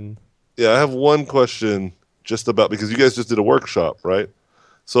questions in. Yeah, I have one question just about because you guys just did a workshop, right?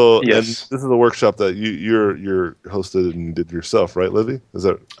 So yes. And this is a workshop that you're hosted and you did yourself, right, Levi? Is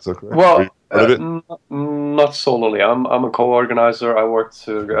that correct? Well, not solely. I'm a co-organizer. I work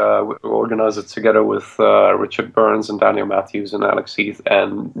to organize it together with Richard Burns and Daniel Matthews and Alex Heath.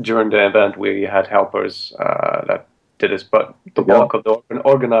 And during the event, we had helpers that did this. But the bulk of the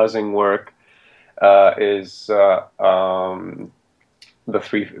organizing work is the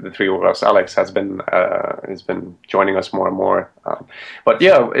three of us. Alex has been joining us more and more. But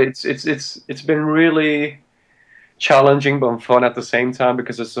yeah, it's been really challenging but fun at the same time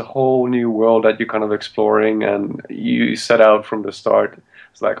because it's a whole new world that you're kind of exploring, and you set out from the start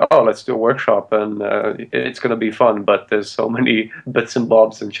It's like, oh, let's do a workshop, and it's going to be fun. But there's so many bits and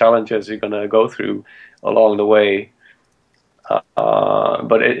bobs and challenges you're going to go through along the way.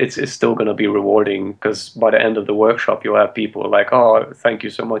 But it's still going to be rewarding, because by the end of the workshop, you'll have people like, oh, thank you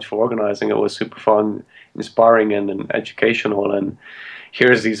so much for organizing. It was super fun, inspiring, and educational. And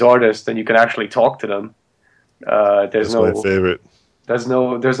here's these artists, and you can actually talk to them. That's my favorite. There's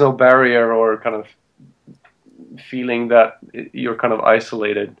no barrier or kind of feeling that you're kind of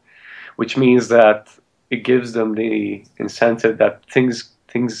isolated, which means that it gives them the incentive that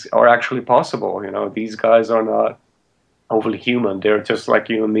things are actually possible. You know, these guys are not overly human. They're just like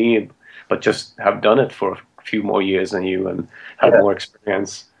you and me, but just have done it for a few more years than you and have more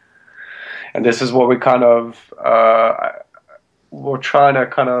experience. And this is what we kind of we're trying to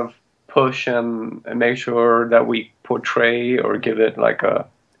kind of push and make sure that we portray or give it like a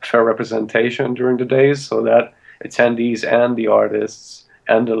fair representation during the days, so that attendees and the artists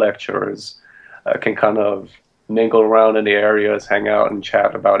and the lecturers can kind of mingle around in the areas, hang out and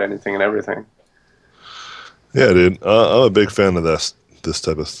chat about anything and everything. Yeah, dude. I'm a big fan of this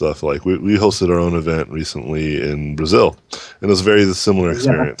type of stuff. Like we hosted our own event recently in Brazil, and it was a very similar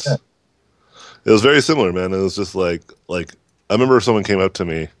experience. Yeah. It was very similar, man. It was just like I remember someone came up to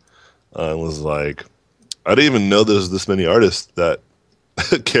me and was like, I didn't even know there's this many artists that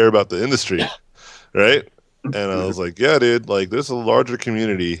care about the industry, right? And I was like, yeah, dude, like there's a larger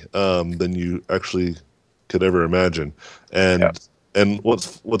community than you actually could ever imagine. And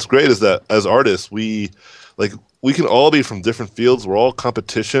what's great is that as artists, we can all be from different fields. We're all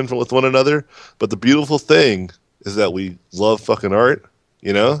competition with one another. But the beautiful thing is that we love fucking art,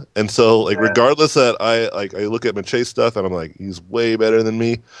 you know? And so, like, regardless that I look at Mache's stuff and I'm like, he's way better than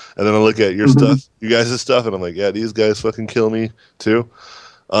me. And then I look at your stuff, you guys' stuff, and I'm like, yeah, these guys fucking kill me too.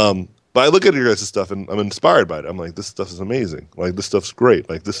 But I look at your guys' stuff and I'm inspired by it. I'm like, this stuff is amazing. Like, this stuff's great.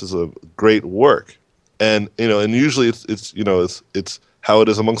 Like, this is a great work. And, you know, and usually it's how it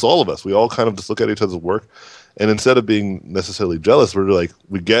is amongst all of us. We all kind of just look at each other's work. And instead of being necessarily jealous, we're like,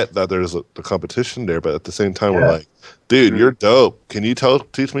 we get that there's a competition there, but at the same time, we're like, dude, you're dope. Can you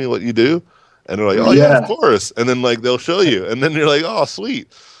teach me what you do? And they're like, oh, yeah, of course. And then, like, they'll show you. And then you're like, oh,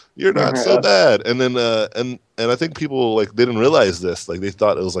 sweet. You're not so bad. And then, and I think people, like, they didn't realize this. Like, they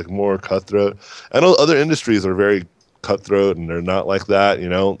thought it was, like, more cutthroat. I know other industries are very cutthroat, and they're not like that, you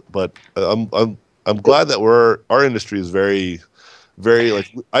know. But I'm glad that our industry is very, very,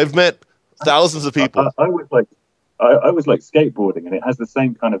 like, I've met thousands of people. I was like skateboarding, and it has the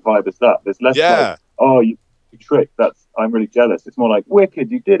same kind of vibe as that. There's less like, oh, you trick. I'm really jealous. It's more like,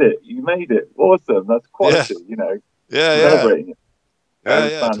 wicked, you did it, you made it, awesome, that's quality. You know, celebrating it.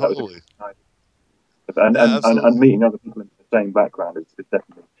 Yeah, totally. And meeting other people in the same background is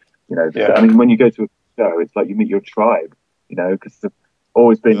definitely, you know. I mean, when you go to a show, it's like you meet your tribe, you know, because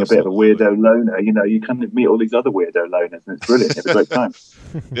always being a bit of a weirdo loner, you know, you kind of meet all these other weirdo loners, and it's brilliant. It's a great time.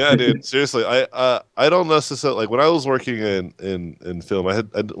 Yeah, dude. Seriously, I don't necessarily, like, when I was working in film,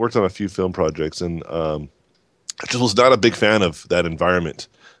 I'd worked on a few film projects, and I just was not a big fan of that environment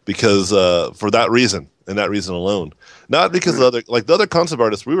because for that reason and that reason alone. Not because the other concept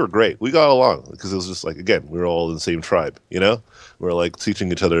artists, we were great. We got along because it was just like, again, we were all in the same tribe, you know? We were like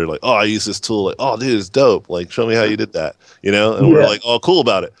teaching each other, like, oh, I use this tool, like, oh, dude, it's dope. Like, show me how you did that, you know? And we're like, all cool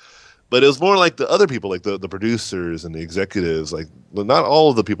about it. But it was more like the other people, like the producers and the executives, like, not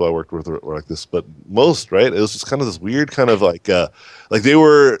all of the people I worked with were like this, but most, right? It was just kind of this weird kind of like they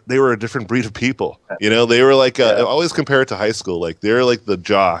were a different breed of people, you know? They were like, I always compare it to high school. Like, they're like the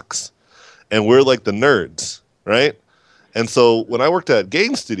jocks and we're like the nerds, right? And so when I worked at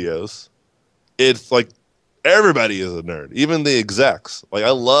game studios, it's like everybody is a nerd, even the execs. Like, I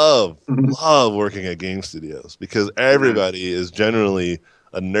love working at game studios because everybody is generally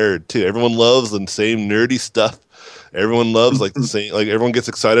a nerd too. Everyone loves the same nerdy stuff. Everyone loves like the same, like everyone gets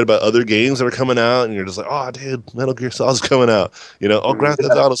excited about other games that are coming out, and you're just like, oh, dude, Metal Gear Solid's coming out. You know, oh, Grand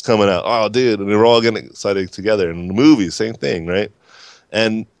Theft Auto's coming out. Oh, dude, and we're all getting excited together. And the movies, same thing, right?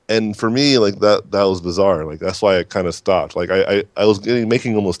 And for me, like that was bizarre. Like, that's why I kind of stopped. Like, I was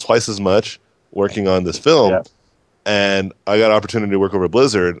making almost twice as much working on this film, and I got an opportunity to work over at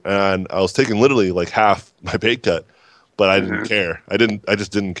Blizzard, and I was taking literally like half my pay cut, but I didn't care. I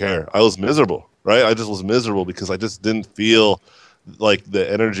just didn't care. I was miserable, right? I just was miserable because I just didn't feel like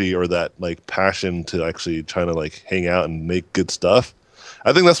the energy or that like passion to actually trying to like hang out and make good stuff.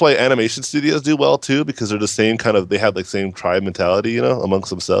 I think that's why animation studios do well too, because they're the same kind of, they have like same tribe mentality, you know,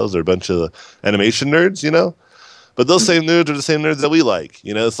 amongst themselves. They're a bunch of animation nerds, you know, but those same nerds are the same nerds that we like,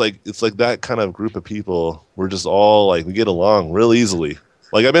 you know. It's like that kind of group of people. We're just all like, we get along real easily.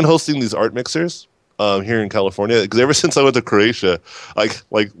 Like, I've been hosting these art mixers here in California, because ever since I went to Croatia,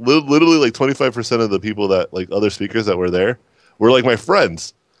 literally like 25% of the people that like other speakers that were there were like my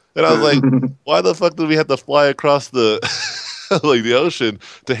friends, and I was like, why the fuck did we have to fly across the like the ocean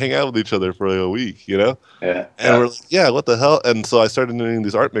to hang out with each other for like a week, you know? Yeah. And we're like, yeah, what the hell? And so I started doing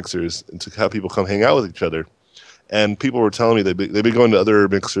these art mixers and to have people come hang out with each other. And people were telling me they'd be going to other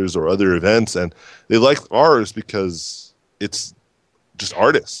mixers or other events, and they liked ours because it's just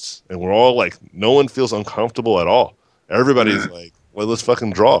artists, and we're all like, no one feels uncomfortable at all. Everybody's like, well, let's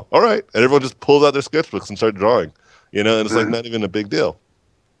fucking draw. All right. And everyone just pulls out their sketchbooks and start drawing, you know, and it's like not even a big deal.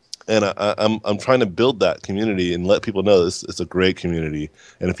 And I'm trying to build that community and let people know this it's a great community.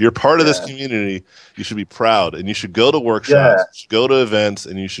 And if you're part of this community, you should be proud, and you should go to workshops, you should go to events,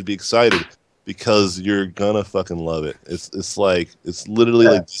 and you should be excited because you're gonna fucking love it. It's literally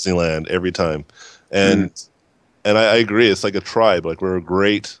like Disneyland every time. And I agree, it's like a tribe. Like we're a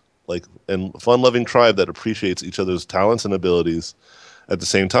great and fun-loving tribe that appreciates each other's talents and abilities. At the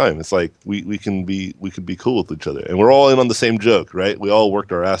same time, it's like we can be cool with each other, and we're all in on the same joke, right? We all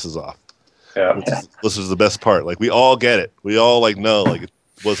worked our asses off. Yeah, this is the best part. Like we all get it. We all like know like it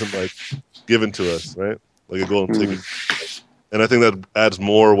wasn't like given to us, right? Like a golden ticket. And I think that adds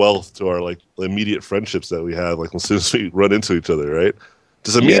more wealth to our like immediate friendships that we have. Like as soon as we run into each other, right?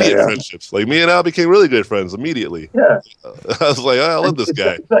 Just immediate friendships. Like me and Al became really good friends immediately. Yeah. I was like, I love this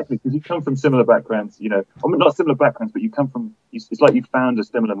guy. Exactly, because you come from similar backgrounds, you know. I mean, not similar backgrounds, but you come from, it's like you found a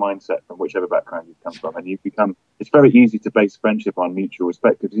similar mindset from whichever background you've come from. And you've become, it's very easy to base friendship on mutual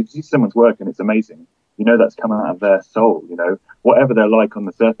respect. Because if you see someone's work and it's amazing, you know that's coming out of their soul, you know. Whatever they're like on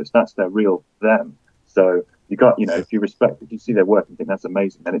the surface, that's their real them. So you got, you know, if you see their work and think that's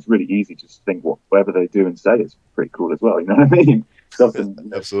amazing, then it's really easy to just think whatever they do and say is pretty cool as well, you know what I mean?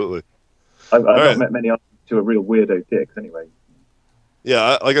 Absolutely. I've not met many artists who are real weirdo dicks anyway.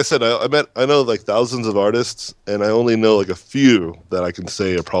 Yeah, like I said, I know like thousands of artists, and I only know like a few that I can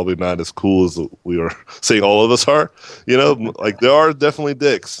say are probably not as cool as we are saying all of us are. You know, like there are definitely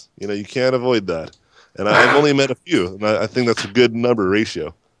dicks. You know, you can't avoid that. And I've only met a few, and I think that's a good number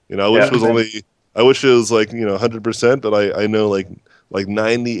ratio. You know, I wish it was like 100%, but I know like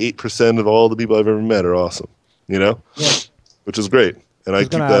 98% of all the people I've ever met are awesome. You know. Yeah. Which is great, and I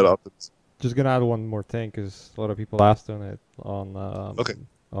keep that up. Just gonna add one more thing, because a lot of people asked on it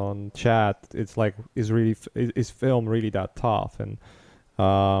on chat. It's like, is film really that tough? And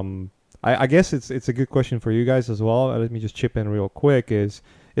I guess it's a good question for you guys as well. Let me just chip in real quick. It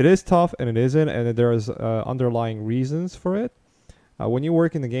is tough and it isn't, and there is underlying reasons for it. When you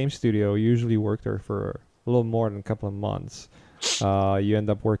work in the game studio, you usually work there for a little more than a couple of months. You end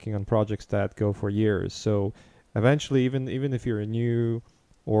up working on projects that go for years. So eventually, even if you're new,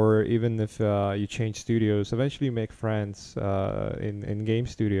 or even if you change studios, eventually you make friends in game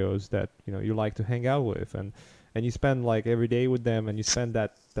studios that you like to hang out with, and you spend like every day with them, and you spend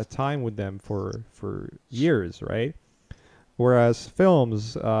that time with them for years, right? Whereas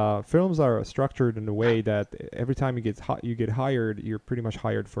films are structured in a way that every time you get hired, you're pretty much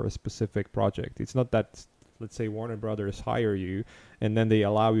hired for a specific project. It's not that, let's say, Warner Brothers hire you and then they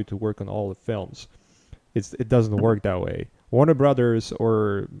allow you to work on all the films. It doesn't work that way. Warner Brothers,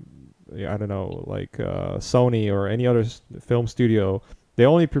 or I don't know, like Sony or any other film studio, they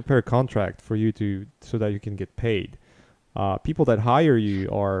only prepare a contract for you so that you can get paid. People that hire you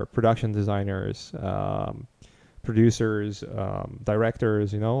are production designers, producers,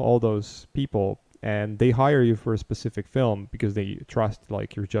 directors, all those people, and they hire you for a specific film because they trust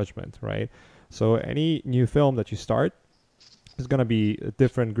like your judgment, right? So any new film that you start is going to be a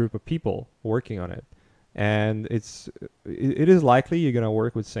different group of people working on it. And it is likely you're going to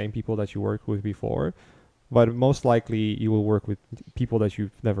work with same people that you worked with before, but most likely you will work with people that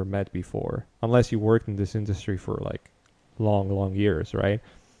you've never met before, unless you worked in this industry for like long years, right?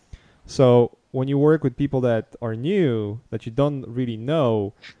 So when you work with people that are new, that you don't really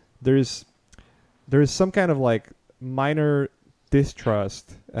know, there's some kind of like minor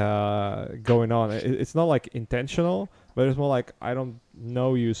distrust going on. It's not like intentional, but it's more like, I don't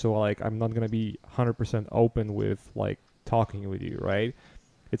know you, so like I'm not gonna be 100% open with like talking with you, right?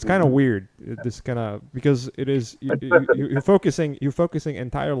 It's kind of weird. This kind of, because it is you're focusing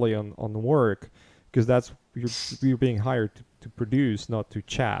entirely on work, because that's you're being hired to produce, not to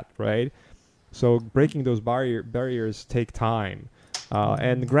chat, right? So breaking those barriers take time.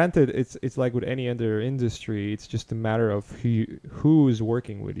 And granted, it's like with any other industry, it's just a matter of who's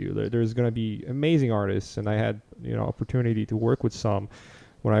working with you. There's going to be amazing artists, and I had opportunity to work with some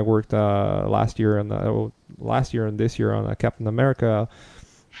when I worked last year and this year on Captain America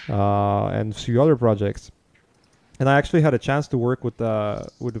and a few other projects. And I actually had a chance to work with a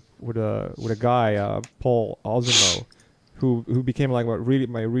guy, Paul Osimo, who became like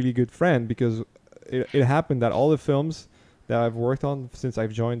my really good friend, because it happened that all the films that I've worked on since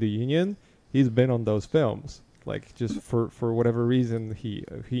I've joined the union, he's been on those films. Like, just for whatever reason, he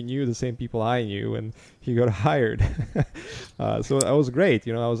knew the same people I knew, and he got hired. So that was great.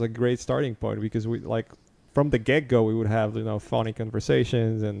 That was a great starting point, because we, like, from the get-go, we would have funny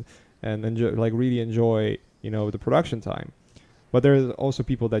conversations and really enjoy the production time. But there's also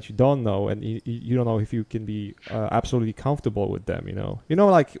people that you don't know, and you don't know if you can be absolutely comfortable with them.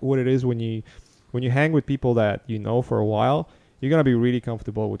 Like what it is when you hang with people that you know for a while. You're gonna be really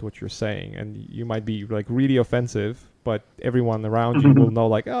comfortable with what you're saying, and you might be like really offensive, but everyone around you will know,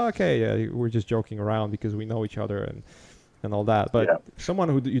 like, oh, okay, yeah, we're just joking around because we know each other and all that. But someone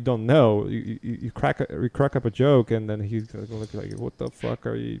who you don't know, you crack up a joke, and then he's gonna look like, what the fuck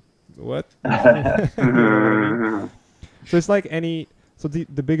are you? What? You know what I mean? So it's like So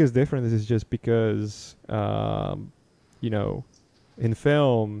the biggest difference is just because in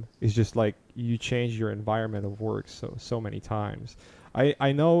film, it's just like you change your environment of work so many times.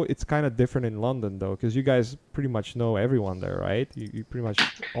 I know it's kind of different in London, though, because you guys pretty much know everyone there, right? You pretty much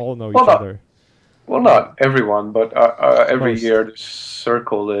all know each other. Well, not everyone, but every year the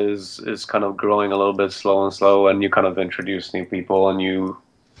circle is kind of growing a little bit slow, and you kind of introduce new people, and you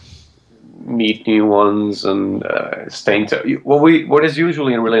meet new ones, and staying to what is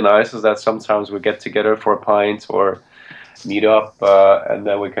usually really nice is that sometimes we get together for a pint or meet up, and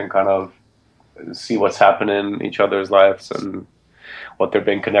then we can kind of see what's happening in each other's lives and what they're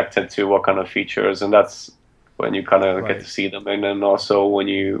being connected to, what kind of features, and that's when you kind of get to see them. And then also when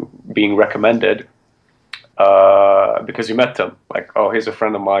you being recommended because you met them, like, oh, here's a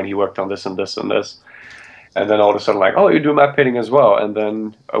friend of mine, he worked on this and this and this, and then all of a sudden, like, oh, you do map painting as well, and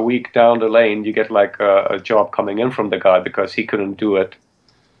then a week down the lane you get like a job coming in from the guy because he couldn't do it.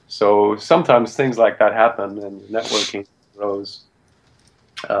 So sometimes things like that happen, and networking grows.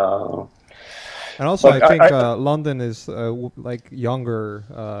 And also, I think London is like younger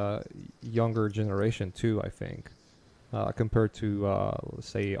generation too. I think compared to let's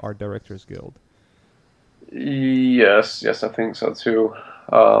say Art Directors Guild. Yes, I think so too.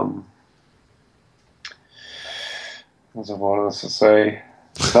 What's I wanted to say?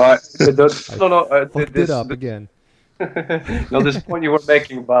 No. Fucked it up again. No, this point you were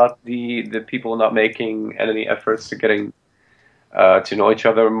making about the people not making any efforts to getting to know each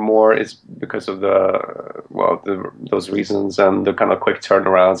other more is because of those reasons and the kind of quick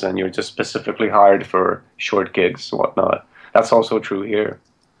turnarounds, and you're just specifically hired for short gigs and whatnot. That's also true here.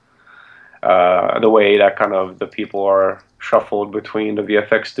 The way that kind of the people are shuffled between the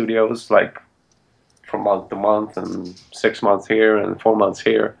VFX studios, like from month to month, and 6 months here and 4 months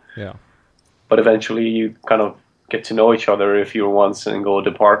here. Yeah. But eventually you kind of get to know each other if you're one single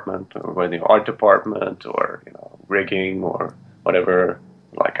department, or whether the art department or rigging or whatever,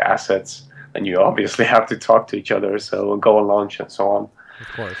 like assets, and you obviously have to talk to each other, so go on lunch and so on. Of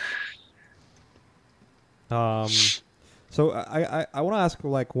course. So I want to ask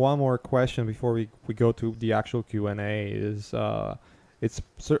like one more question before we go to the actual Q&A. Is it's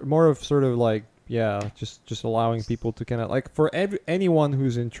more of sort of like just allowing people to kind of like, for anyone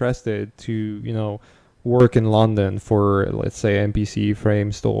who's interested to work in London for, let's say, MPC,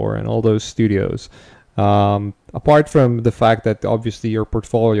 Frame Store, and all those studios. Apart from the fact that obviously your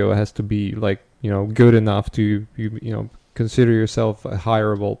portfolio has to be like good enough to consider yourself a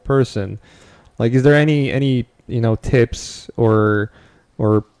hireable person, like, is there any tips or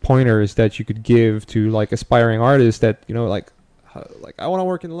pointers that you could give to like aspiring artists that like I want to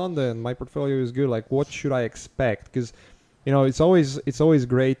work in London, my portfolio is good, like what should I expect? Because it's always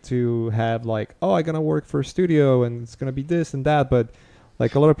great to have like, oh, I'm gonna work for a studio and it's gonna be this and that, but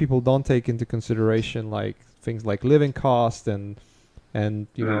like a lot of people don't take into consideration like things like living cost and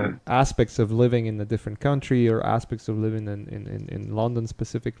aspects of living in a different country, or aspects of living in London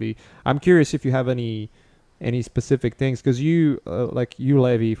specifically. I'm curious if you have any specific things, because you like you,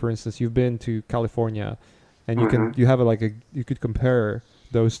 Levi, for instance, you've been to California, and you could compare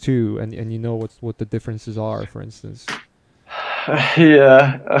those two, and you know what the differences are, for instance.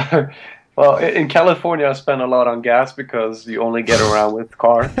 Yeah. Well, in California, I spend a lot on gas because you only get around with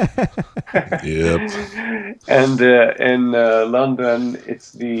car. Yep. And in London,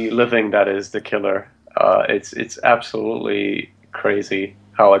 it's the living that is the killer. It's absolutely crazy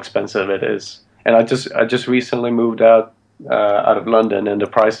how expensive it is. And I just recently moved out of London, and the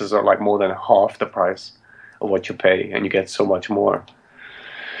prices are like more than half the price of what you pay, and you get so much more.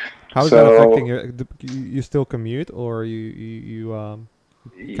 How is that affecting you still commute, or you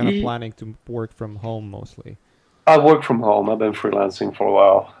kind of planning to work from home mostly? I work from home. I've been freelancing for a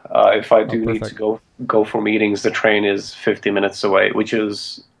while. If I do need to go for meetings, the train is 50 minutes away, which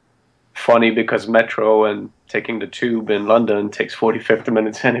is funny because metro and taking the tube in London takes 40, 50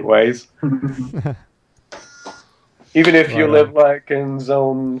 minutes anyways. Even if you live like in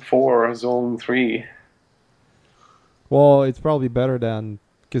zone 4 or zone 3. Well, it's probably better than,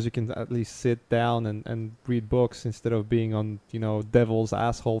 because you can at least sit down and read books instead of being on, Devil's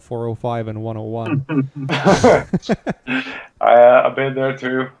Asshole 405 and 101. I've been there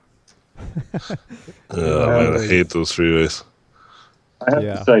too. Man, I hate those freeways. I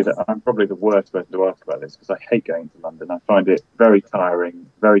have to say that I'm probably the worst person to ask about this because I hate going to London. I find it very tiring,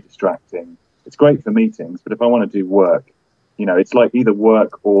 very distracting. It's great for meetings, but if I want to do work, it's like either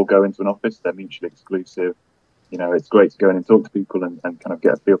work or go into an office. They're mutually exclusive. It's great to go in and talk to people and kind of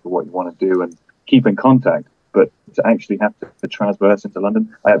get a feel for what you want to do and keep in contact. But to actually have to transverse into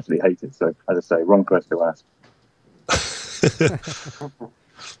London, I absolutely hate it. So, as I say, wrong person to ask.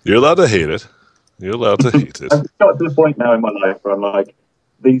 You're allowed to hate it. You're allowed to hate it. I've got to the point now in my life where I'm like,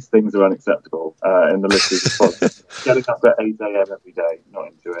 these things are unacceptable in the list of responses. Getting up at 8 a.m. every day, not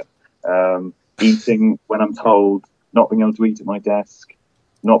into it. Eating when I'm told, not being able to eat at my desk,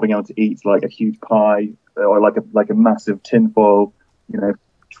 not being able to eat like a huge pie or like a massive tinfoil,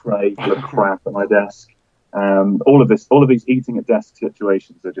 tray full of crap at my desk. All of these eating at desk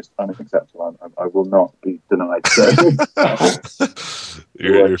situations are just unacceptable. I will not be denied. So.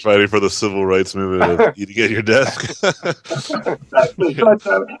 You're fighting for the civil rights movement of eating at your desk. Actually,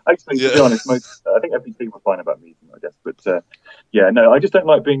 to be honest, I think every people are fine about me eating at my desk. But I just don't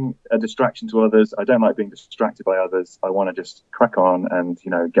like being a distraction to others. I don't like being distracted by others. I want to just crack on and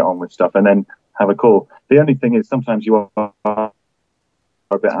get on with stuff and then have a call. The only thing is sometimes you are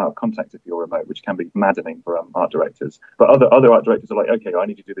a bit out of contact if you're remote, which can be maddening for art directors. But other art directors are like, okay, I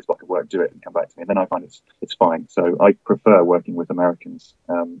need to do this block of work, do it, and come back to me. And then I find it's fine. So I prefer working with Americans,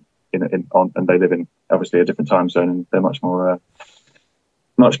 and they live in obviously a different time zone, and they're much more up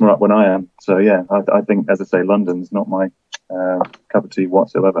when I am. So yeah, I think, as I say, London's not my cup of tea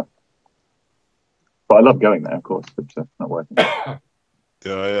whatsoever. But I love going there, of course, but not working.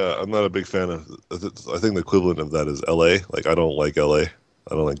 Yeah, I'm not a big fan of. I think the equivalent of that is LA. Like, I don't like LA.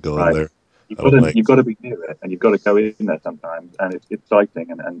 I don't like going there. You've got to be near it, and you've got to go in there sometimes, and it's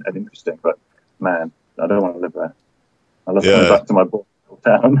exciting and interesting. But man, I don't want to live there. I love coming back to my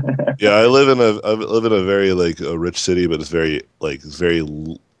town. Yeah, I live in a very a rich city, but it's very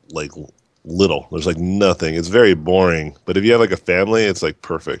little. There's like nothing. It's very boring. But if you have like a family, it's like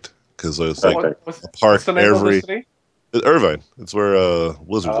perfect because there's like a park what's the name of the city? Irvine. It's where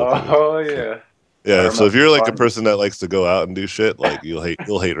Wizards. Oh yeah. Yeah, so if you're like a person that likes to go out and do shit, like you'll hate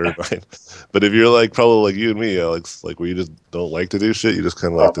Irvine. But if you're like probably like you and me, Alex, like where you just don't like to do shit, you just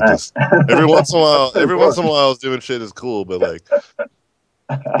kind of like to just every once in a while I was doing shit is cool, but I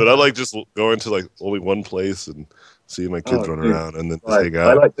like just going to like only one place and seeing my kids run around and then just hang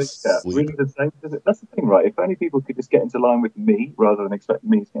out. I like this. Really the same. That's the thing, right? If only people could just get into line with me rather than expect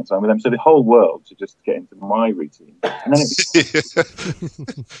me to get into line with them, so the whole world should just get into my routine, and then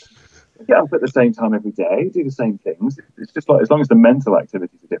get up at the same time every day, do the same things. It's just like, as long as the mental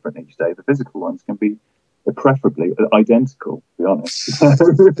activities are different each day, the physical ones can be preferably identical, to be honest.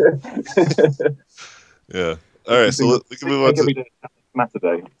 Yeah. All right, so we can move on to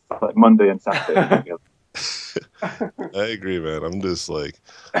Saturday, like Monday and Saturday. I agree, man. I'm just like,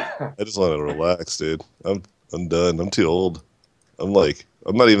 I just want to relax, dude. I'm done. I'm too old. I'm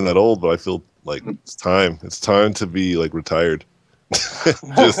not even that old, but I feel like it's time. It's time to be like retired.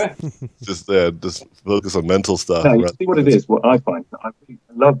 just focus on mental stuff. No, you see what it is. What I find, I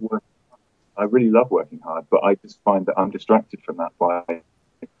really love working hard, but I just find that I'm distracted from that by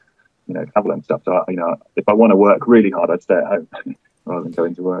travel and stuff. So if I want to work really hard, I'd stay at home rather than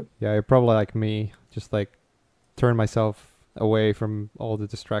going to work. Yeah, you're probably like me, just like turn myself away from all the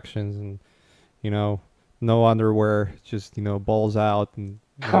distractions and no underwear, just balls out and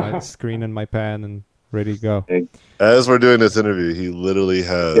screen in my pan and ready to go. As we're doing this interview, he literally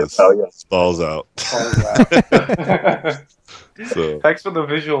has balls out. So thanks for the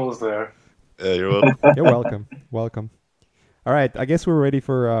visuals there. Yeah, you're welcome. You're welcome. Welcome. All right, I guess we're ready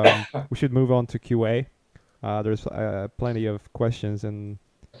for. We should move on to QA. There's plenty of questions, and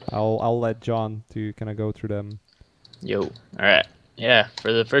I'll let John to kind of go through them. Yo, all right. Yeah,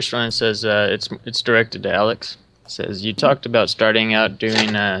 for the first one, it says it's directed to Alex. It says you talked about starting out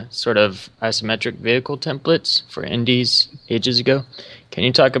doing sort of isometric vehicle templates for indies ages ago. Can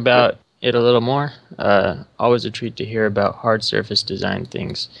you talk about it a little more? Always a treat to hear about hard surface design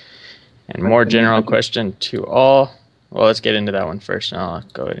things. And more general question to all. Well, let's get into that one first, and I'll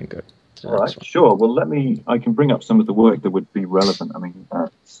go ahead and go All right, sure. Well, I can bring up some of the work that would be relevant. I mean,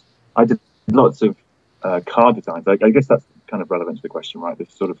 I did lots of car designs. I guess that's kind of relevant to the question, right?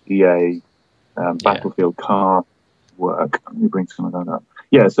 This sort of EA Battlefield car work. Let me bring some of that up.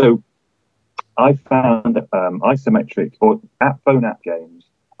 Yeah, so I found isometric or phone app games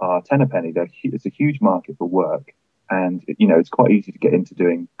are 10 a penny. It's a huge market for work. And, it's quite easy to get into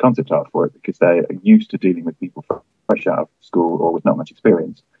doing concept art for it because they're used to dealing with people fresh out of school or with not much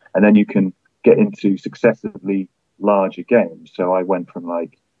experience. And then you can get into successively larger games. So I went from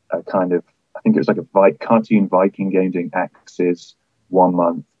like a kind of, I think it was like a cartoon Viking game doing Axis 1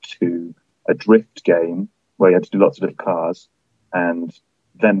 month to a drift game where you had to do lots of different cars, and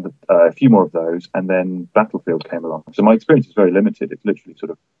then a few more of those, and then Battlefield came along. So my experience is very limited. It's literally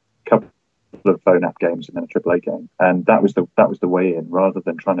sort of a couple of phone app games and then a AAA game, and that was the way in, rather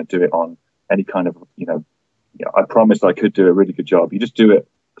than trying to do it on any kind of I promised I could do a really good job. You just do it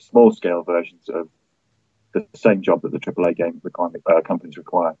small scale versions of the same job that the AAA game companies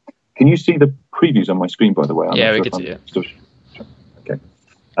require. Can you see the previews on my screen, by the way? Yeah, we can see it. Okay.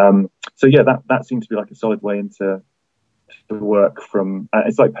 So yeah, that seems to be like a solid way into the work from.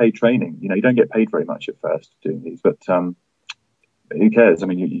 It's like paid training. You don't get paid very much at first doing these, but who cares? I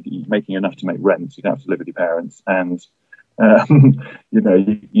mean, you're making enough to make rent. You don't have to live with your parents, and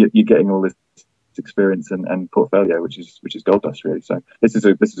you're getting all this experience and portfolio, which is gold dust, really. So this is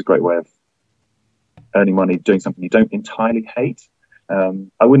a great way of earning money doing something you don't entirely hate.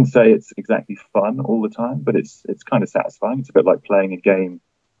 I wouldn't say it's exactly fun all the time, but it's kind of satisfying. It's a bit like playing a game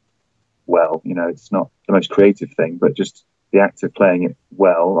well. It's not the most creative thing, but just the act of playing it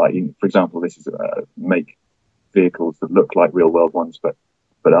well. Like, for example, this is make vehicles that look like real world ones, but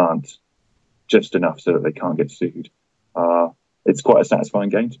aren't, just enough so that they can't get sued. It's quite a satisfying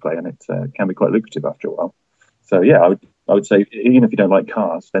game to play, and it can be quite lucrative after a while. So yeah, I would say, even if you don't like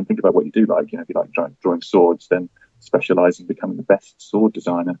cars, then think about what you do like. If you like drawing swords, then specialize in becoming the best sword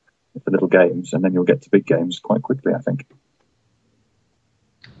designer for little games, and then you'll get to big games quite quickly, I think.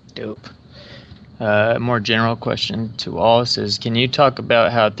 Dope. A more general question to all says, can you talk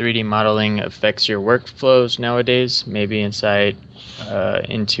about how 3D modeling affects your workflows nowadays? Maybe insight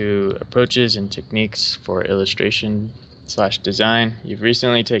into approaches and techniques for illustration/design you've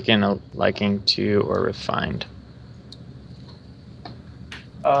recently taken a liking to or refined.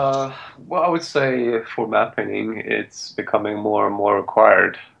 Well, I would say for map painting, it's becoming more and more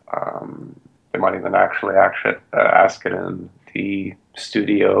required. They might even actually ask it in the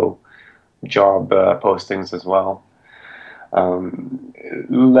studio job postings as well.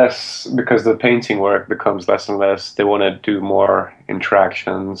 Less, because the painting work becomes less and less. They want to do more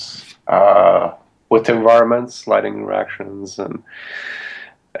interactions with environments, lighting interactions, and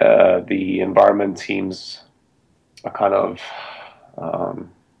the environment teams are kind of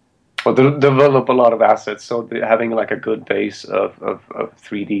develop a lot of assets. So having like a good base of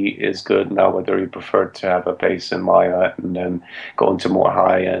 3D is good now, whether you prefer to have a base in Maya and then go into more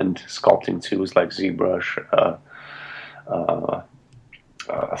high-end sculpting tools like ZBrush,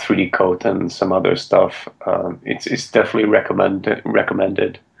 3D Coat, and some other stuff. It's definitely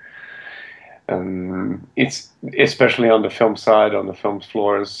recommended. It's especially on the film side, on the film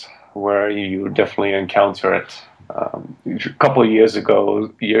floors, where you definitely encounter it. A couple of years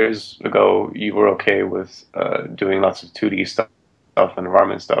ago, you were okay with doing lots of 2D stuff and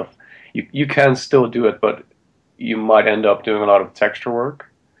environment stuff. You can still do it, but you might end up doing a lot of texture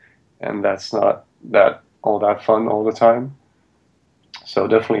work, and that's not all that fun all the time. So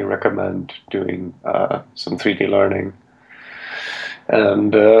definitely recommend doing some 3D learning.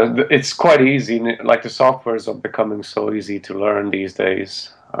 And it's quite easy. Like, the softwares are becoming so easy to learn these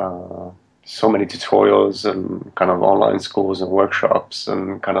days. So many tutorials and kind of online schools and workshops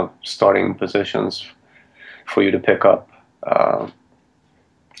and kind of starting positions for you to pick up.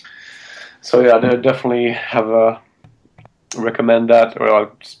 So yeah, they definitely recommend that.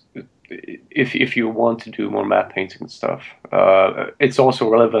 Or if you want to do more matte painting stuff, it's also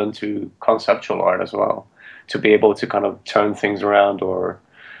relevant to conceptual art as well, to be able to kind of turn things around or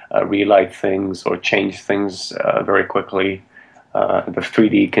relight things or change things very quickly. The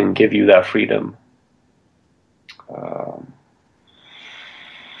 3D can give you that freedom.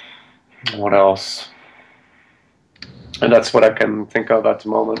 What else? And that's what I can think of at the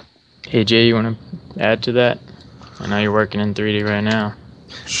moment. Hey Jay, you want to add to that? I know you're working in 3D right now.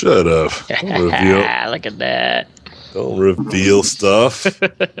 Shut up. Don't reveal. Look at that. Don't reveal stuff.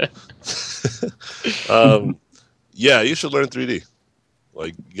 Yeah, you should learn 3D.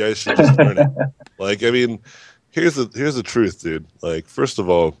 Like, you guys should just learn it. Like, I mean, here's the truth, dude. Like, first of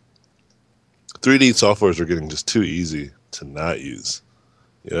all, 3D softwares are getting just too easy to not use.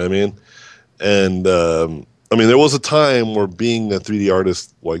 You know what I mean? And I mean, there was a time where being a 3D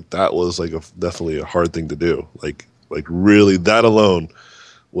artist like that was like definitely a hard thing to do. Like really, that alone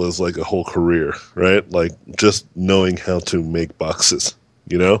was like a whole career, right? Like just knowing how to make boxes,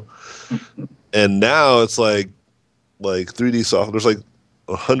 you know. And now it's like 3D software. There's like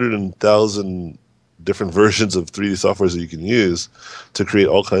 100,000 different versions of 3D softwares that you can use to create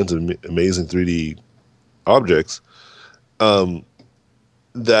all kinds of amazing 3D objects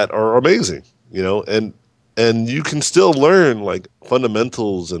that are amazing, you know, and you can still learn like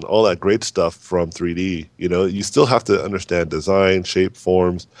fundamentals and all that great stuff from 3D. You know, you still have to understand design, shape,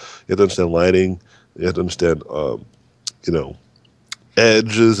 forms. You have to understand lighting. You have to understand, you know,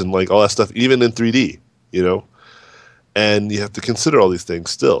 edges and like all that stuff, even in 3D. You know, and you have to consider all these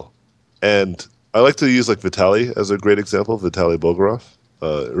things still. And I like to use like Vitaly as a great example. Vitaly Bogorov,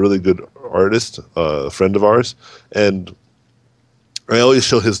 a really good artist, a friend of ours, and I always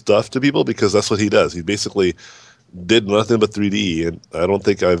show his stuff to people because that's what he does. He basically did nothing but 3D, and I don't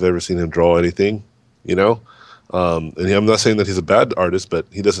think I've ever seen him draw anything, you know. And I'm not saying that he's a bad artist, but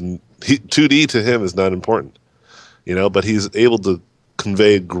he doesn't. 2D to him is not important, you know. But he's able to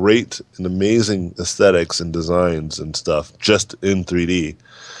convey great and amazing aesthetics and designs and stuff just in 3D.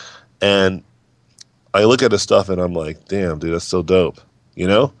 And I look at his stuff and I'm like, damn, dude, that's so dope, you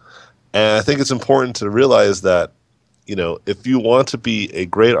know. And I think it's important to realize that, you know, if you want to be a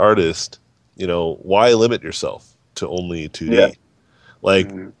great artist, you know, why limit yourself to only 2D? Yeah. Like,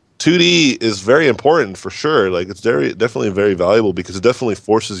 2D is very important for sure. Like, it's definitely very valuable because it definitely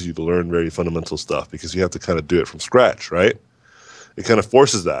forces you to learn very fundamental stuff because you have to kind of do it from scratch, right? It kind of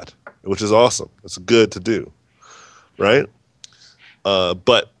forces that, which is awesome. It's good to do, right?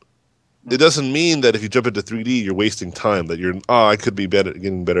 But it doesn't mean that if you jump into 3D, you're wasting time, that I could be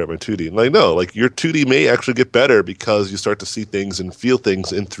getting better at my 2D. And like, no, like your 2D may actually get better because you start to see things and feel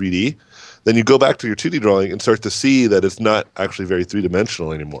things in 3D. Then you go back to your 2D drawing and start to see that it's not actually very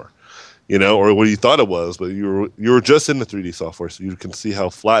three-dimensional anymore, you know, or what you thought it was, but you were just in the 3D software, so you can see how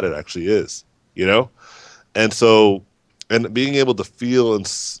flat it actually is, you know? And so, and being able to feel and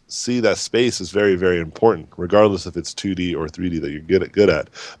see that space is very, very important, regardless if it's 2D or 3D that you're good at.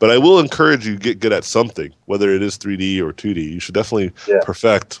 But I will encourage you to get good at something, whether it is 3D or 2D. You should definitely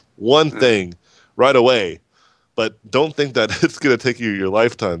perfect one thing right away. But don't think that it's going to take you your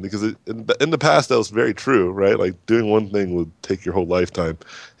lifetime, because in the past that was very true, right? Like doing one thing would take your whole lifetime,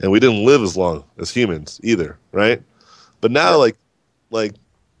 and we didn't live as long as humans either, right? But now, like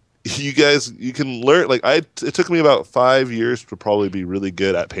you guys, you can learn. Like it took me about 5 years to probably be really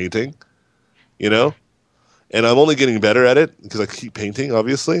good at painting, you know, and I'm only getting better at it because I keep painting,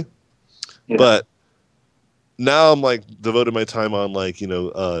 obviously. Yeah. But now I'm like devoting my time on like, you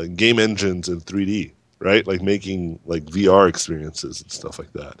know, game engines in 3D, right? Like making like VR experiences and stuff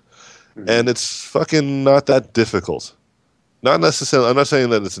like that. Mm-hmm. And it's fucking not that difficult. Not necessarily. I'm not saying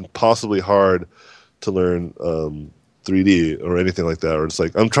that it's impossibly hard to learn 3D or anything like that. Or it's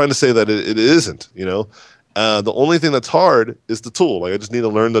like, I'm trying to say that it isn't, you know. The only thing that's hard is the tool. Like I just need to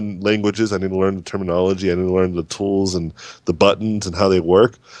learn the languages. I need to learn the terminology. I need to learn the tools and the buttons and how they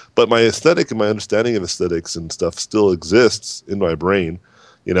work. But my aesthetic and my understanding of aesthetics and stuff still exists in my brain.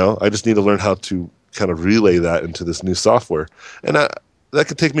 You know, I just need to learn how to kind of relay that into this new software. And that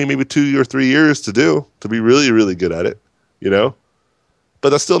could take me maybe 2 or 3 years to do, to be really, really good at it, you know?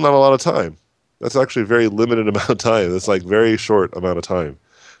 But that's still not a lot of time. That's actually a very limited amount of time. It's like very short amount of time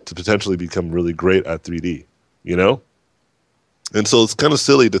to potentially become really great at 3D, you know? And so it's kind of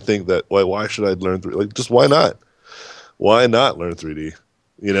silly to think that, why should I learn 3D? Like, just why not? Why not learn 3D?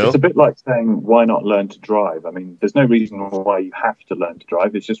 You know? It's a bit like saying, why not learn to drive? I mean, there's no reason why you have to learn to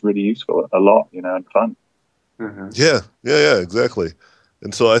drive. It's just really useful, a lot, you know, and fun. Mm-hmm. Yeah, exactly.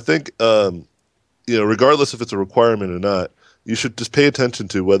 And so I think, you know, regardless if it's a requirement or not, you should just pay attention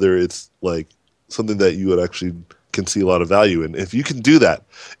to whether it's like something that you would actually can see a lot of value in. If you can do that,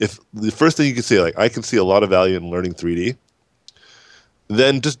 if the first thing you can say, like, I can see a lot of value in learning 3D,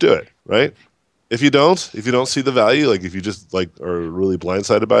 then just do it, right? If you don't see the value, like if you just like are really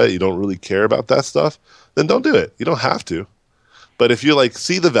blindsided by it, you don't really care about that stuff, then don't do it. You don't have to. But if you like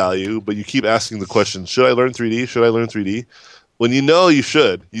see the value, but you keep asking the question, should I learn 3D? Should I learn 3D? When you know you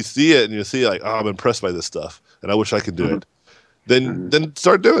should, you see it and you see like, oh, I'm impressed by this stuff and I wish I could do it. Then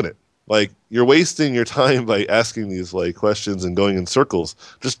start doing it. Like you're wasting your time by asking these like questions and going in circles.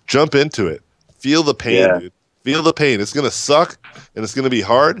 Just jump into it. Feel the pain, dude. Feel the pain. It's gonna suck and it's gonna be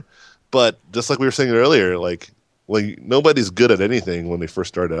hard. But just like we were saying earlier, like nobody's good at anything when they first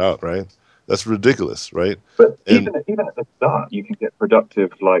started out, right? That's ridiculous, right? But even at the start, you can get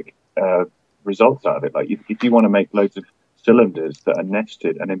productive results out of it. Like if you want to make loads of cylinders that are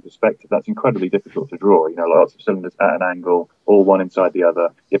nested and in perspective, that's incredibly difficult to draw. Lots of cylinders at an angle, all one inside the other.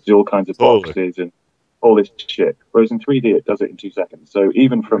 You have to do all kinds of boxes and all this shit. Whereas in 3D, it does it in 2 seconds. So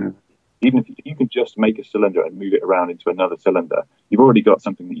even if you can just make a cylinder and move it around into another cylinder, you've already got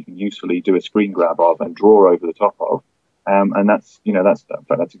something that you can usefully do a screen grab of and draw over the top of. And that's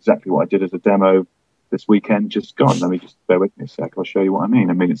exactly what I did as a demo this weekend. Just gone. Let me just bear with me a sec. I'll show you what I mean.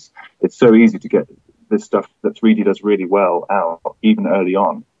 I mean, it's so easy to get this stuff that 3D does really well out, even early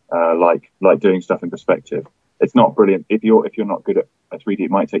on, like doing stuff in perspective. It's not brilliant if you're not good at 3D.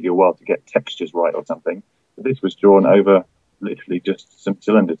 It might take you a while to get textures right or something. But this was drawn over literally just some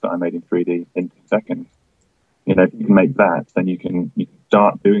cylinders that I made in 3D in 2 seconds. If you can make that, then you can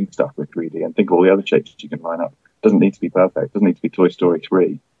start doing stuff with 3D and think of all the other shapes you can line up. It doesn't need to be perfect. It doesn't need to be Toy Story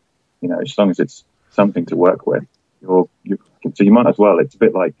 3. As long as it's something to work with, so you might as well. It's a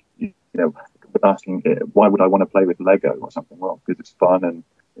bit like asking why would I want to play with Lego or something. Well, because it's fun and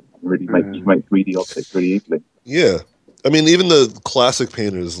it really you make 3D objects really easily. Yeah, I mean, even the classic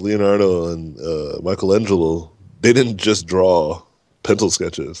painters, Leonardo and Michelangelo, they didn't just draw pencil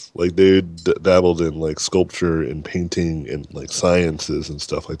sketches. Like they dabbled in like sculpture and painting and like sciences and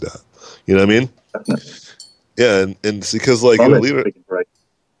stuff like that. You know what I mean? Definitely. Yeah, and it's because like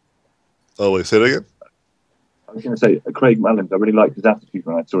oh wait, say it again. I was going to say Craig Mullins. I really liked his attitude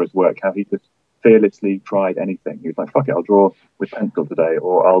when I saw his work. How he just fearlessly tried anything. He was like, "Fuck it, I'll draw with pencil today,"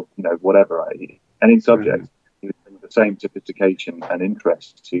 or "I'll whatever." Any subject. He was bringing the same sophistication and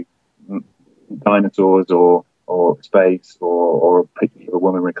interest to dinosaurs or space or a picture of a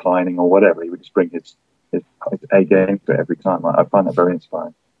woman reclining or whatever. He would just bring his A game to it every time. I find that very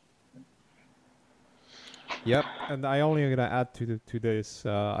inspiring. Yep, and I only gonna add to this.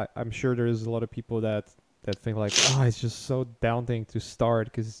 I'm sure there's a lot of people that think like, oh, it's just so daunting to start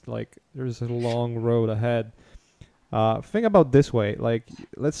because like there's a long road ahead. Think about this way: like,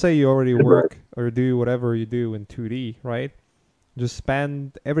 let's say you already work or do whatever you do in 2D, right? Just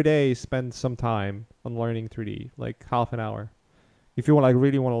spend some time on learning 3D, like half an hour. If you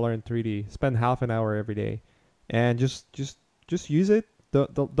really want to learn 3D, spend half an hour every day, and just use it.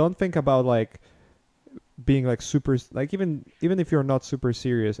 Don't think about like being like super, like even if you're not super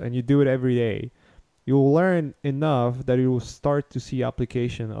serious and you do it every day, you will learn enough that you will start to see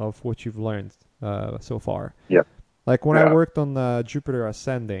application of what you've learned so far. Yeah. Like when I worked on Jupiter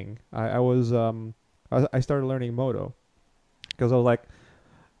Ascending, I started learning Modo because I was like,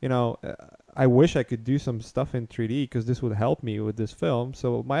 I wish I could do some stuff in 3D because this would help me with this film.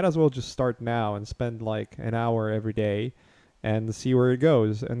 So might as well just start now and spend like an hour every day and see where it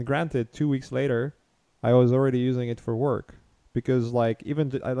goes. And granted, 2 weeks later, I was already using it for work because like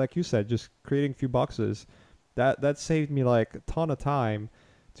like you said, just creating a few boxes, that saved me like a ton of time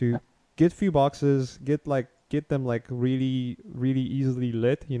to get few boxes, get them like really, really easily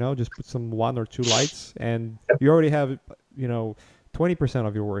lit, just put some 1 or 2 lights and you already have, 20%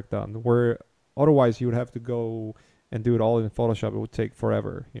 of your work done, where otherwise you would have to go and do it all in Photoshop. It would take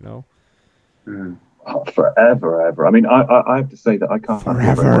forever, Forever, ever. I mean, I have to say that I can't do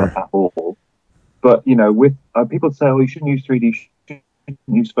it at all. But, with people say, oh, you shouldn't use 3D, you shouldn't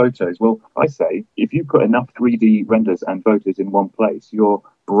use photos. Well, I say, if you put enough 3D renders and photos in one place, your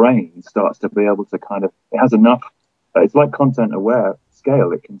brain starts to be able to it has enough, it's like content aware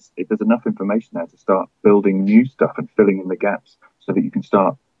scale. There's enough information there to start building new stuff and filling in the gaps so that you can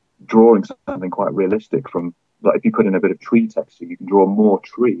start drawing something quite realistic from, like if you put in a bit of tree texture, you can draw more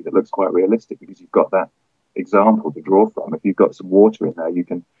tree that looks quite realistic because you've got that example to draw from. If you've got some water in there, you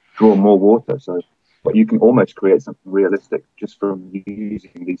can draw more water. But you can almost create something realistic just from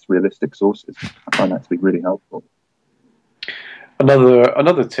using these realistic sources. I find that to be really helpful.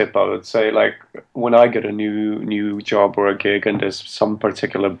 Another tip I would say, like when I get a new job or a gig and there's some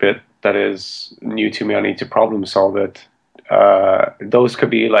particular bit that is new to me, I need to problem solve it. Those could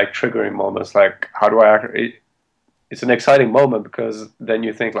be like triggering moments. Like how do it's an exciting moment because then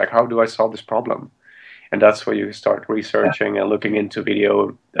you think like, how do I solve this problem? And that's where you start researching and looking into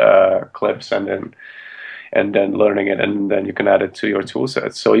video clips and then learning it, and then you can add it to your tool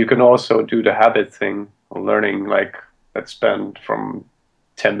set. So you can also do the habit thing, learning like let's spend from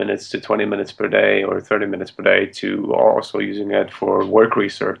 10 minutes to 20 minutes per day or 30 minutes per day to also using it for work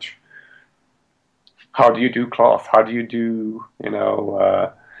research. How do you do cloth? How do you do,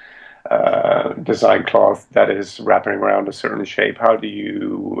 design cloth that is wrapping around a certain shape? How do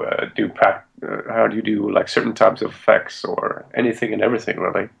you do like certain types of effects or anything and everything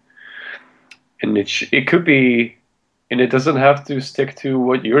really? And it could be, and it doesn't have to stick to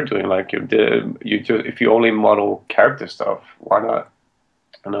what you're doing. Like if you only model character stuff, why not?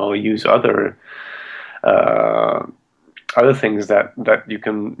 Use other other things that you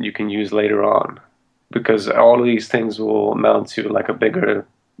can use later on, because all of these things will amount to like a bigger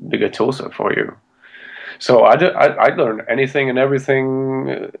toolset for you. So I learned anything and everything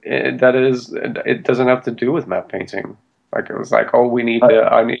that is, it doesn't have to do with map painting. Like it was like, oh,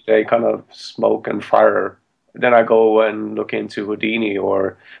 I need a kind of smoke and fire. Then I go and look into Houdini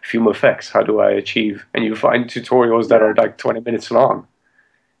or Fume Effects. How do I achieve? And you find tutorials that are like 20 minutes long,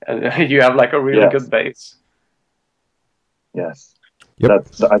 and you have like a really good base. Yes. Yep.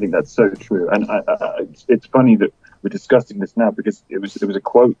 I think that's so true. And it's funny that we're discussing this now, because it was a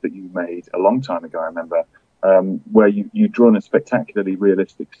quote that you made a long time ago, I remember, where you'd drawn a spectacularly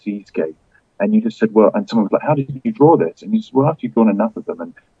realistic seascape. And you just said, well, and someone was like, how did you draw this? And you said, well, after you've drawn enough of them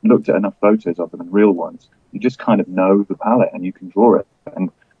and looked at enough photos of them and real ones, you just kind of know the palette and you can draw it.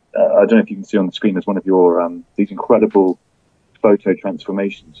 And I don't know if you can see on the screen, there's one of your these incredible photo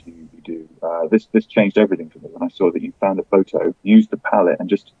transformations you do. This changed everything for me when I saw that you found a photo, used the palette and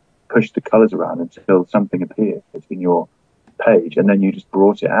just pushed the colors around until something appeared in your page, and then you just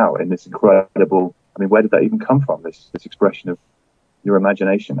brought it out in this incredible, I mean, where did that even come from, this expression of your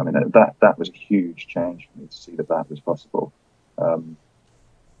imagination? I mean, that was a huge change for me to see that was possible. And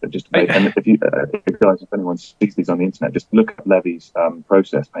if you guys, if anyone sees these on the internet, just look at Levy's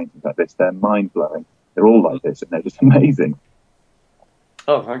process paintings like this. They're mind-blowing. They're all like this, and they're just amazing.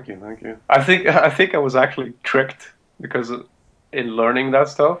 Oh, thank you. I think I was actually tricked, because in learning that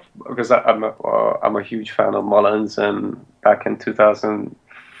stuff, because I'm a huge fan of Mullins, and back in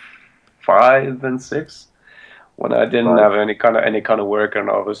 2005 and 6, when I didn't have any kind of work, and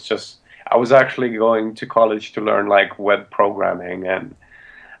I was actually going to college to learn like web programming and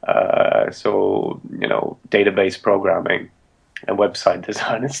database programming and website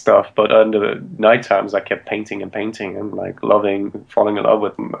design and stuff. But on the night times, I kept painting and like falling in love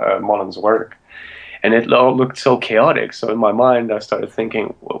with Mullins' work, and it all looked so chaotic. So in my mind, I started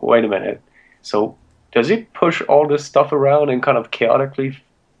thinking, wait a minute, so does he push all this stuff around and kind of chaotically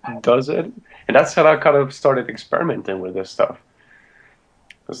does it? And that's how I kind of started experimenting with this stuff.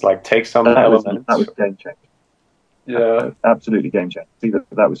 It's like, take some elements. That was game changer. Yeah, absolutely game changer. See,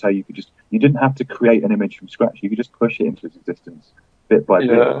 that was how you didn't have to create an image from scratch. You could just push it into its existence bit by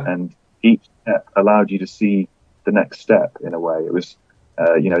bit, and each step allowed you to see the next step in a way. It was,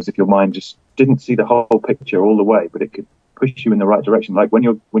 as if your mind just didn't see the whole picture all the way, but it could push you in the right direction. Like when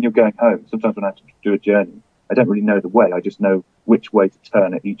you're going home, sometimes when I have to do a journey, I don't really know the way. I just know which way to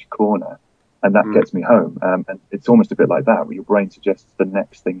turn at each corner, and that gets me home. And it's almost a bit like that, where your brain suggests the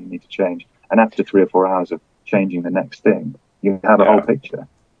next thing you need to change. And after 3 or 4 hours of changing the next thing, you have a whole picture.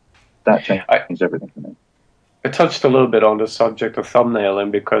 That changed everything for me. I touched a little bit on the subject of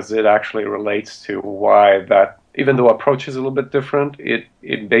thumbnailing, because it actually relates to why that, even though approach is a little bit different, it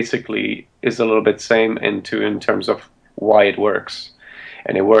basically is a little bit same in terms of why it works.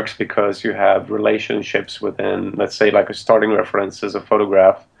 And it works because you have relationships within, let's say, like a starting reference is a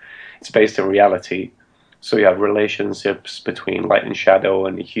photograph. It's based in reality. So you have relationships between light and shadow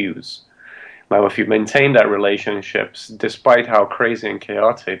and hues. Now, if you maintain that relationships, despite how crazy and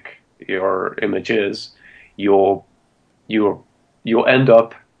chaotic your image is, you'll end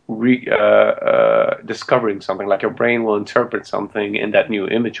up discovering something. Like your brain will interpret something in that new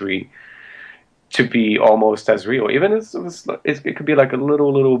imagery to be almost as real. Even if it could be like a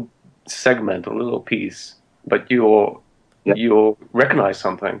little segment, a little piece, but you'll recognize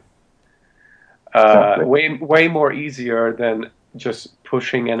something. Exactly. Way more easier than just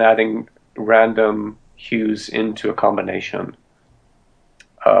pushing and adding random hues into a combination,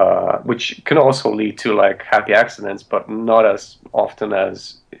 which can also lead to like happy accidents, but not as often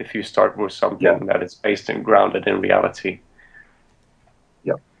as if you start with something that is based and grounded in reality.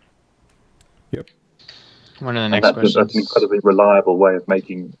 Yep. One of the next questions. That's an incredibly reliable way of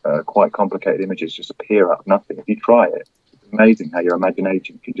making quite complicated images just appear out of nothing. If you try it, it's amazing how your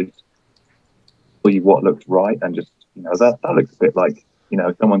imagination can just tell you what looks right, and just, that looks a bit like,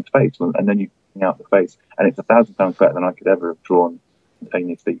 someone's face, and then you bring out the face, and it's 1,000 times better than I could ever have drawn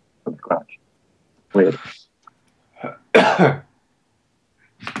spontaneously from scratch. Weird.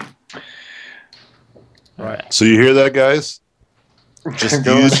 Right. So you hear that, guys? Just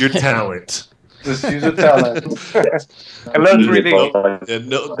use your talent. Just use your talent. And learn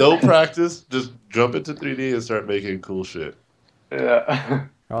 3D. No practice. Just jump into 3D and start making cool shit. Yeah.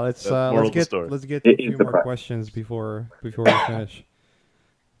 Well, let's get It a few is the more practice. questions before we finish.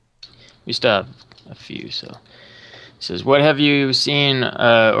 We still have a few, so it says, what have you seen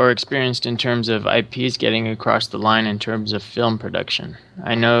or experienced in terms of IPs getting across the line in terms of film production?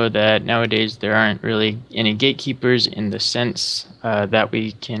 I know that nowadays there aren't really any gatekeepers in the sense that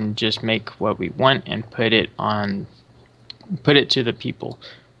we can just make what we want and put it on put it to the people.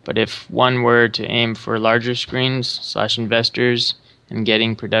 But if one were to aim for larger screens / investors and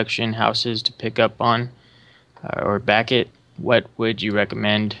getting production houses to pick up on or back it, what would you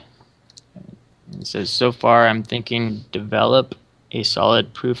recommend? It says, so far I'm thinking develop a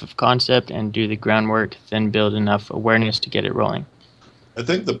solid proof of concept and do the groundwork, then build enough awareness to get it rolling. I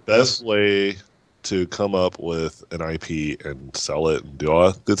think the best way to come up with an IP and sell it and do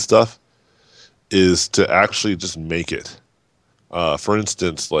all that good stuff is to actually just make it. For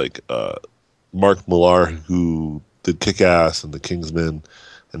instance, like Mark Millar, who did Kick-Ass and The Kingsman,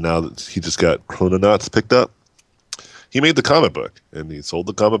 and now that he just got Chrononauts picked up, he made the comic book, and he sold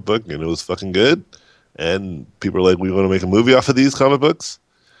the comic book, and it was fucking good. And people were like, we want to make a movie off of these comic books.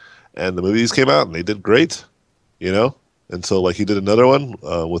 And the movies came out, and they did great, you know? And so, like, he did another one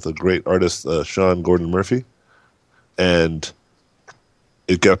with a great artist, Sean Gordon Murphy, and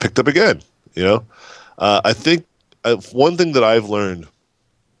it got picked up again, you know? I think one thing that I've learned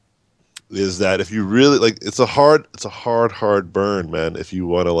is that if you really, like, it's a hard burn, man, if you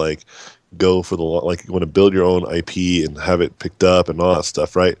want to, like, go for like you want to build your own IP and have it picked up and all that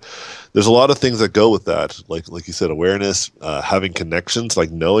stuff, right? There's a lot of things that go with that, like you said, awareness, having connections, like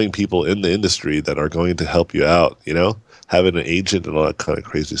knowing people in the industry that are going to help you out, you know, having an agent and all that kind of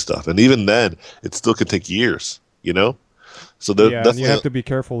crazy stuff. And even then, it still could take years, you know. So and you have to be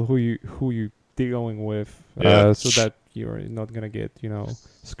careful who you dealing with, so that you're not gonna get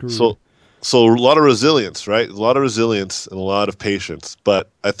screwed. So a lot of resilience, right? A lot of resilience and a lot of patience. But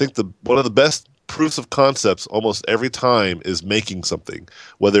I think one of the best proofs of concepts almost every time is making something.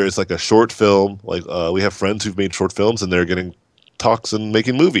 Whether it's like a short film, like we have friends who've made short films and they're getting talks and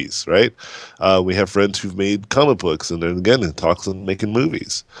making movies, right? We have friends who've made comic books and then again in talks and making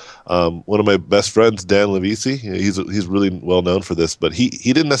movies. One of my best friends, Dan Levisi, he's really well known for this, but he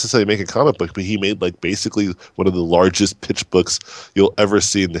didn't necessarily make a comic book, but he made like basically one of the largest pitch books you'll ever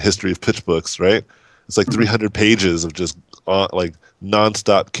see in the history of pitch books, right? It's like 300 pages of just like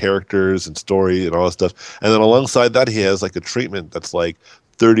nonstop characters and story and all that stuff. And then alongside that, he has like a treatment that's like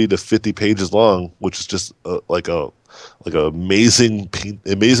 30 to 50 pages long, which is just like a amazingly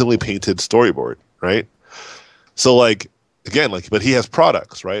painted storyboard, right? So like again, like, but he has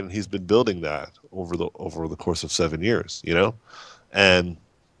products, right? And he's been building that over the course of 7 years, you know, and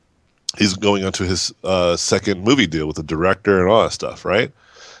he's going on to his second movie deal with the director and all that stuff, right?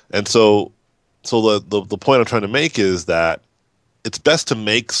 And so the point I'm trying to make is that it's best to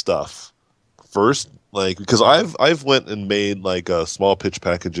make stuff first, like, because I've went and made like small pitch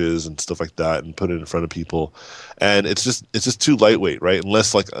packages and stuff like that and put it in front of people, and it's just too lightweight, right?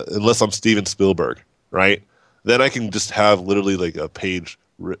 Unless I'm Steven Spielberg, right? Then I can just have literally like a page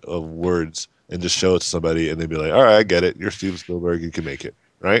of words and just show it to somebody, and they'd be like, all right, I get it. You're Steven Spielberg. You can make it,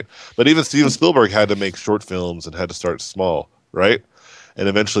 right? But even Steven Spielberg had to make short films and had to start small, right? And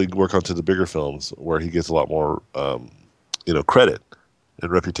eventually work onto the bigger films where he gets a lot more, credit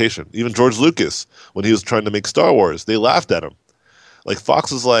and reputation. Even George Lucas, when he was trying to make Star Wars, they laughed at him. Like,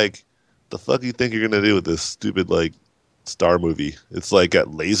 Fox was like, the fuck you think you're going to do with this stupid, like, Star movie? It's like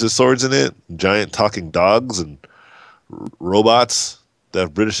got laser swords in it, giant talking dogs, and robots that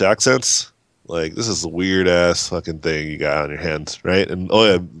have British accents. Like, this is a weird ass fucking thing you got on your hands, right? And oh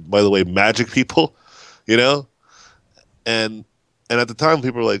yeah, by the way, magic people, you know? And at the time,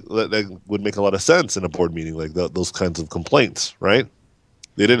 people were like, that would make a lot of sense in a board meeting, like those kinds of complaints, right?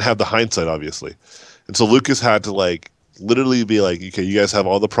 They didn't have the hindsight, obviously. And so Lucas had to, like, literally be like, okay, you guys have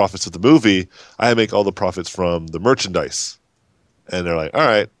all the profits of the movie. I make all the profits from the merchandise. And they're like, all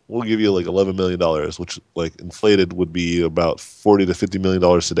right, we'll give you like $11 million, which, like, inflated would be about $40 to $50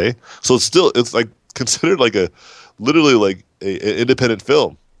 million today. So it's like considered like literally like an independent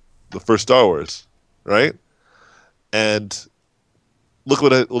film, the first Star Wars, right? And look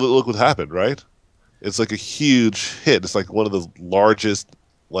what happened, right? It's like a huge hit. It's like one of the largest,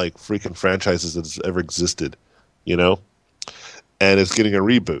 like, freaking franchises that's ever existed, you know? And it's getting a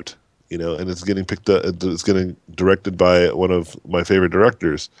reboot, you know, and it's getting picked up, it's getting directed by one of my favorite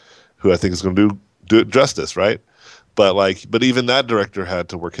directors, who I think is going to do it justice, right? But even that director had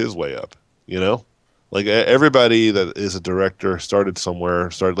to work his way up, you know? Like, everybody that is a director started somewhere,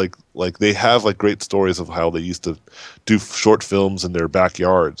 like they have like great stories of how they used to do short films in their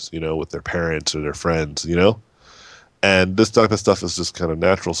backyards, you know, with their parents or their friends, you know? And this type of stuff is just kind of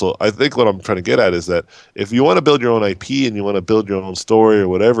natural. So I think what I'm trying to get at is that if you want to build your own IP and you want to build your own story or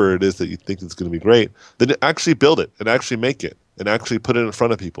whatever it is that you think is going to be great, then actually build it and actually make it and actually put it in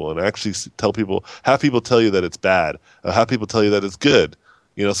front of people and actually tell people, have people tell you that it's bad, have people tell you that it's good,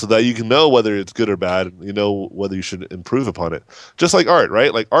 so that you can know whether it's good or bad, whether you should improve upon it. Just like art,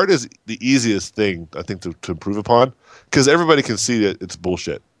 right? Like art is the easiest thing, I think, to improve upon, because everybody can see that it's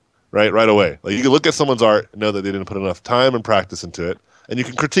bullshit, right away. Like you can look at someone's art and know that they didn't put enough time and practice into it, and you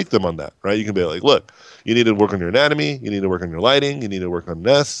can critique them on that, right? You can be like, look, you need to work on your anatomy, you need to work on your lighting, you need to work on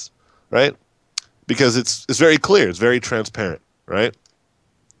this, right? Because it's very clear, it's very transparent, right?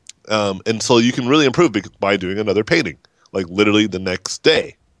 And so you can really improve by doing another painting, like literally the next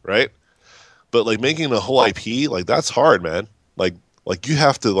day, right? But like making a whole IP, like that's hard, man. Like you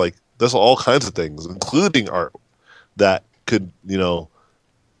have to there's all kinds of things, including art, that could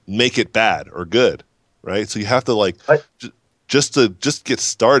make it bad or good, right? So you have to just get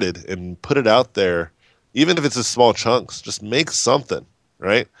started and put it out there, even if it's in small chunks. Just make something,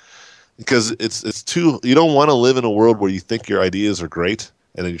 right? Because it's too. You don't want to live in a world where you think your ideas are great,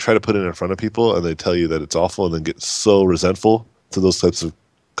 and then you try to put it in front of people, and they tell you that it's awful, and then get so resentful to those types of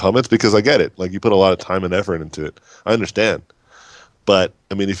comments. Because I get it. Like, you put a lot of time and effort into it. I understand. But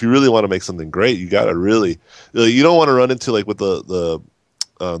I mean, if you really want to make something great, you got to really. You don't want to run into with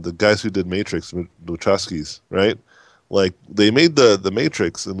the guys who did Matrix, the Wachowskis, right? Like, they made the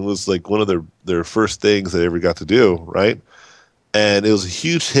Matrix, and it was like one of their first things they ever got to do, right? And it was a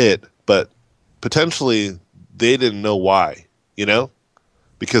huge hit, but potentially they didn't know why,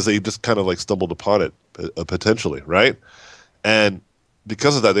 because they just kind of stumbled upon it potentially, right? And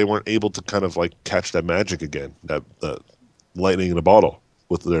because of that, they weren't able to kind of catch that magic again, that lightning in a bottle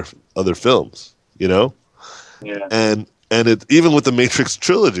with their other films, Yeah. And it, even with the Matrix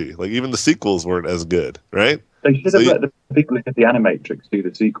trilogy, even the sequels weren't as good, right? They should have let the people who did the Animatrix do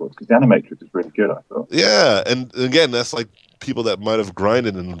the sequels, because the Animatrix is really good, I thought. Yeah, and again, that's people that might have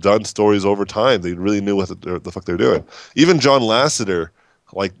grinded and done stories over time. They really knew what the fuck they're doing. Even John Lasseter,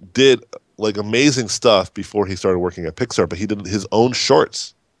 did amazing stuff before he started working at Pixar, but he did his own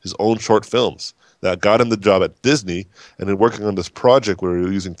shorts, his own short films that got him the job at Disney, and then working on this project where we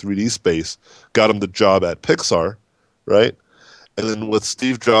were using 3D space got him the job at Pixar, right? And then with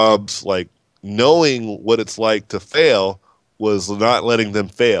Steve Jobs, knowing what it's like to fail was not letting them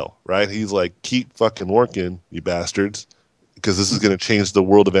fail, right? He's like, keep fucking working, you bastards, because this is going to change the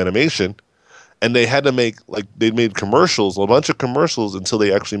world of animation. And they had to make, they made commercials, a bunch of commercials, until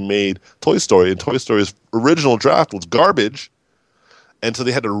they actually made Toy Story. And Toy Story's original draft was garbage. And so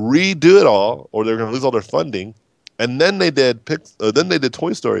they had to redo it all, or they were going to lose all their funding. And then they did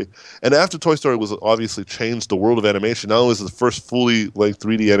Toy Story. And after Toy Story was obviously changed the world of animation, not only was it the first fully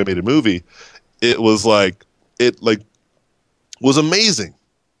 3D animated movie, it was was amazing,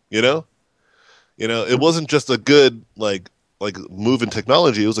 it wasn't just a good move in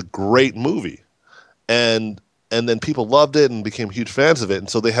technology. It was a great movie, and then people loved it and became huge fans of it. And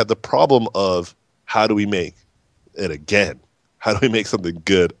so they had the problem of, how do we make it again? How do we make something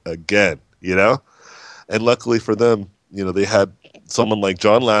good again? And luckily for them, they had someone like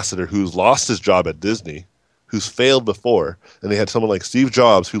John Lasseter, who's lost his job at Disney, who's failed before, and they had someone like Steve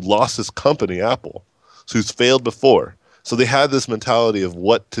Jobs, who lost his company, Apple, who's failed before. So they had this mentality of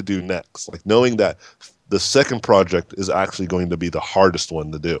what to do next, knowing that the second project is actually going to be the hardest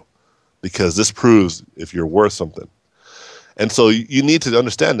one to do, because this proves if you're worth something. And so you need to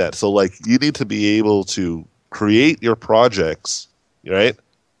understand that. So you need to be able to create your projects, right,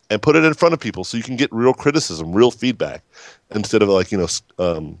 and put it in front of people so you can get real criticism, real feedback, instead of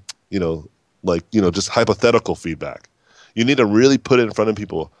just hypothetical feedback. You need to really put it in front of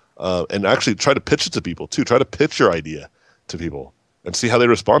people, and actually try to pitch it to people too. Try to pitch your idea to people and see how they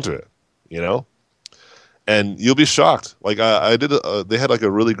respond to it, and you'll be shocked. I did, they had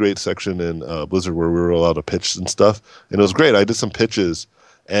a really great section in Blizzard where we were allowed to pitch and stuff, and it was great. I did some pitches,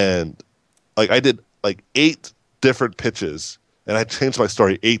 and I did 8 different pitches, and I changed my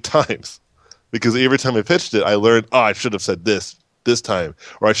story 8 times, because every time I pitched it, I learned, I should have said this time,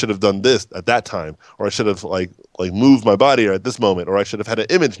 or I should have done this at that time, or I should have moved my body at this moment, or I should have had an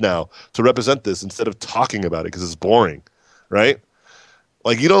image now to represent this instead of talking about it because it's boring, right?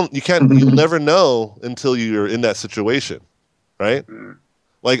 You'll never know until you're in that situation, right?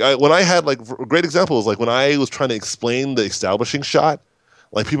 When I had a great example is when I was trying to explain the establishing shot,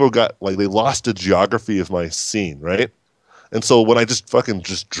 people got they lost the geography of my scene, right? And so when I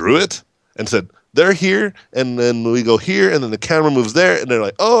just drew it and said, they're here, and then we go here, and then the camera moves there, and they're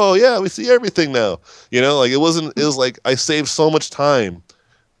like, oh yeah, we see everything now. It was I saved so much time.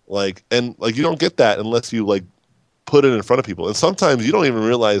 And you don't get that unless you put it in front of people. And sometimes you don't even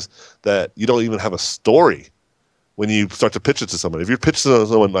realize that you don't even have a story when you start to pitch it to someone. If you're pitching to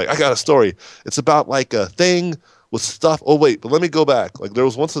someone I got a story, it's about a thing with stuff. Oh wait, but let me go back. Like there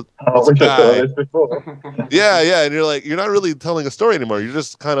was once a Which I saw guy. this before. Yeah, and you're not really telling a story anymore. You're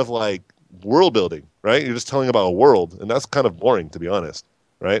just kind of like world building, right? You're just telling about a world, and that's kind of boring, to be honest,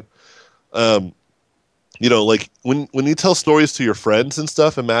 right? Like when you tell stories to your friends and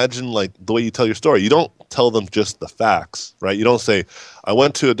stuff, imagine like the way you tell your story. You don't tell them just the facts, right? You don't say, I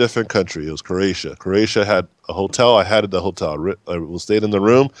went to a different country. It was Croatia. Croatia had a hotel. I had the hotel. I stayed in the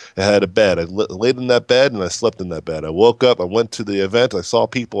room. I had a bed. I laid in that bed and I slept in that bed. I woke up. I went to the event. I saw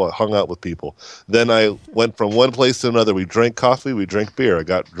people. I hung out with people. Then I went from one place to another. We drank coffee. We drank beer. I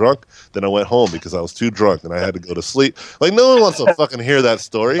got drunk. Then I went home because I was too drunk and I had to go to sleep. Like no one wants to fucking hear that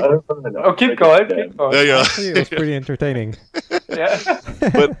story. Oh, keep going. Yeah. Actually, it was pretty entertaining. Yeah.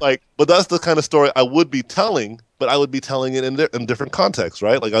 But that's the kind of story I would be telling, but I would be telling it in different contexts,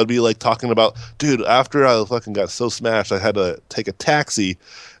 right? Like I would be like talking about, dude, after I fucking got so smashed, I had to take a taxi,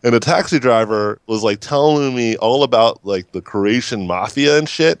 and the taxi driver was like telling me all about like the Croatian mafia and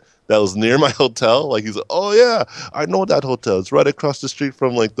shit that was near my hotel. Like he's like, oh yeah, I know that hotel. It's right across the street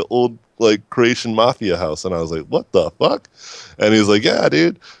from like the old like Croatian mafia house. And I was like, what the fuck? And he's like, yeah,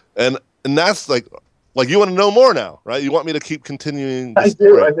 dude. And that's like you want to know more now, right? You want me to keep continuing the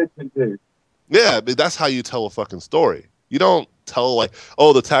story. I literally do. Yeah, but that's how you tell a fucking story. You don't tell like,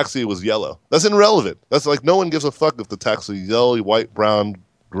 oh, the taxi was yellow. That's irrelevant. That's like no one gives a fuck if the taxi was yellow, white, brown,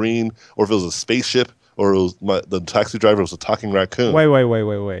 green, or if it was a spaceship, or it was the taxi driver was a talking raccoon. Wait.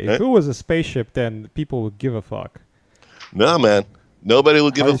 Right? If it was a spaceship, then people would give a fuck. No, man. Nobody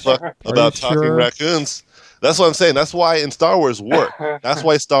would give a fuck about talking raccoons. That's what I'm saying. That's why in Star Wars worked. That's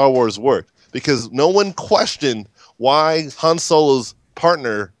why Star Wars worked. Because no one questioned why Han Solo's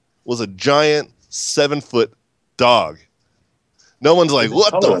partner was a giant 7-foot dog. No one's like,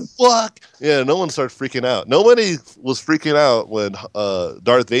 what the fuck? Yeah, no one started freaking out. Nobody was freaking out when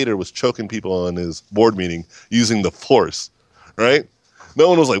Darth Vader was choking people in his board meeting using the Force, right? No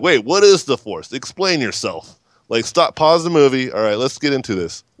one was like, wait, what is the Force? Explain yourself. Like, stop, pause the movie. All right, let's get into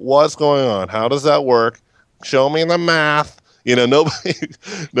this. What's going on? How does that work? Show me the math. You know,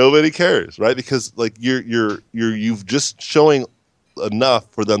 nobody cares, right? Because like you've just showing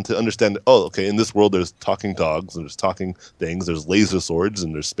enough for them to understand. Oh, okay. In this world, there's talking dogs, and there's talking things, there's laser swords,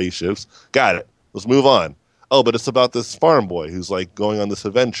 and there's spaceships. Got it. Let's move on. Oh, but it's about this farm boy who's like going on this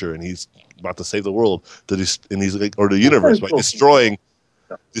adventure, and he's about to save the world, and he's like, or the universe by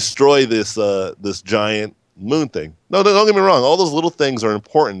destroy this giant moon thing. No, don't get me wrong. All those little things are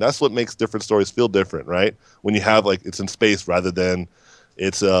important. That's what makes different stories feel different, right? When you have like it's in space rather than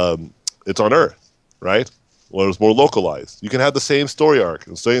it's on Earth, right? Or it's more localized. You can have the same story arc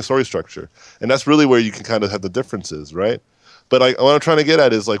and same story structure, and that's really where you can kind of have the differences, right? But what I'm trying to get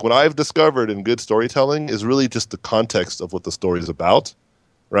at is like what I've discovered in good storytelling is really just the context of what the story is about,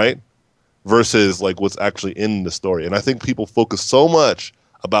 right? Versus like what's actually in the story. And I think people focus so much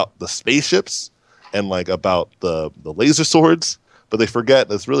about the spaceships and like about the laser swords, but they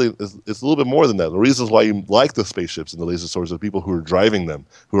forget it's a little bit more than that. The reasons why you like the spaceships and the laser swords are people who are driving them,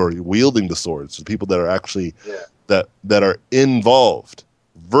 who are wielding the swords, the people that are actually that are involved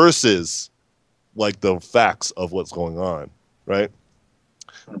versus like the facts of what's going on, right?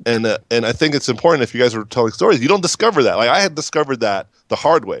 And I think it's important if you guys are telling stories, you don't discover that. Like I had discovered that the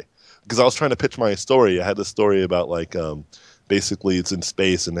hard way because I was trying to pitch my story. I had this story about like basically it's in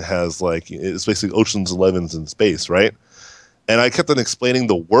space and it has like it's basically Ocean's 11's in space, right? And I kept on explaining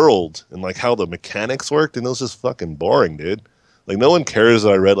the world and like how the mechanics worked, and it was just fucking boring, dude. Like no one cares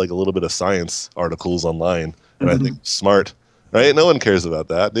that I read like a little bit of science articles online and I think smart, right? No one cares about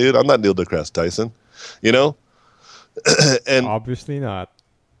that, dude. I'm not Neil deGrasse Tyson, you know. And obviously not.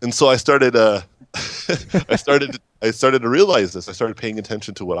 And so I started I started to realize this. I started paying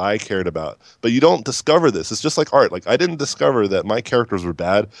attention to what I cared about. But you don't discover this. It's just like art. Like I didn't discover that my characters were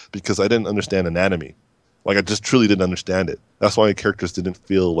bad because I didn't understand anatomy. Like I just truly didn't understand it. That's why my characters didn't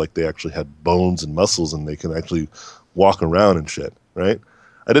feel like they actually had bones and muscles and they can actually walk around and shit, right?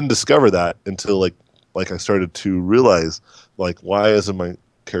 I didn't discover that until like I started to realize like why doesn't my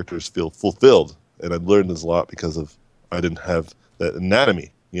characters feel fulfilled? And I learned this a lot because of I didn't have that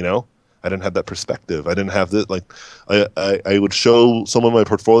anatomy, you know? I didn't have that perspective. I didn't have this. Like, I would show someone my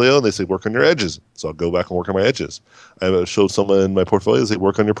portfolio, and they say, work on your edges. So I'll go back and work on my edges. I would show someone my portfolio, and they say,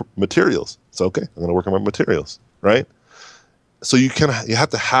 work on your materials. So, okay, I'm going to work on my materials, right? So you have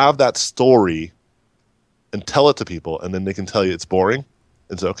to have that story and tell it to people, and then they can tell you it's boring.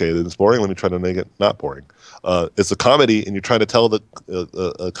 And say, okay, then it's boring. Let me try to make it not boring. It's a comedy, and you're trying to tell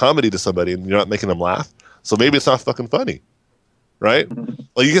a comedy to somebody, and you're not making them laugh. So maybe it's not fucking funny. Right?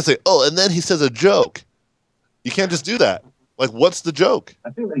 Like you can say, oh, and then he says a joke. You can't just do that. Like, what's the joke?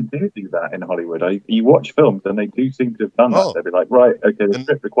 I think they do that in Hollywood. You watch films and they do seem to have done that. They'll be like, right, okay, the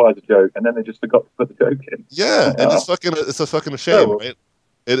script requires a joke, and then they just forgot to put the joke in. Yeah, and it's a fucking shame, right?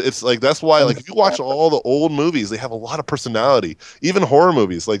 It's like, that's why, like, if you watch all the old movies, they have a lot of personality. Even horror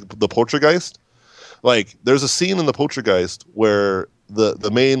movies, like The Poltergeist. Like, there's a scene in The Poltergeist where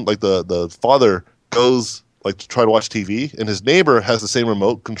the main, like, the father goes, like, to try to watch TV, and his neighbor has the same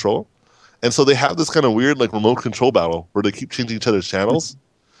remote control. And so they have this kind of weird, like, remote control battle where they keep changing each other's channels,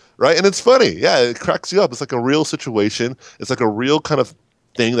 right? And it's funny. Yeah, it cracks you up. It's like a real situation. It's like a real kind of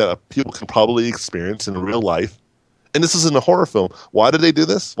thing that people can probably experience in real life. And this is in a horror film. Why did they do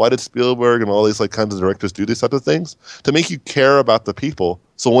this? Why did Spielberg and all these, like, kinds of directors do these type of things? To make you care about the people.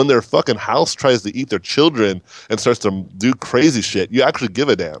 So when their fucking house tries to eat their children and starts to do crazy shit, you actually give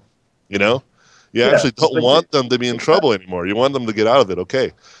a damn, you know? You actually don't want them to be in trouble anymore. You want them to get out of it,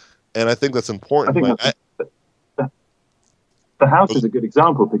 okay? And I think that's important. I think the house is a good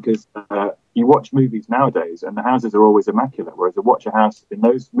example because you watch movies nowadays and the houses are always immaculate, whereas you watch a house in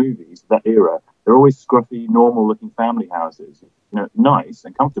those movies, that era, they're always scruffy, normal-looking family houses. You know, nice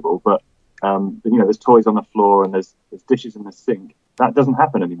and comfortable, but you know, there's toys on the floor and there's dishes in the sink. That doesn't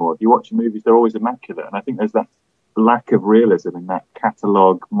happen anymore. If you watch movies, they're always immaculate, and I think there's that lack of realism in that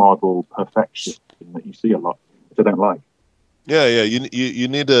catalogue model perfection that you see a lot, which I don't like. Yeah. You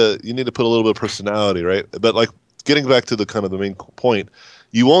need to put a little bit of personality, right? But, like, getting back to the kind of the main point,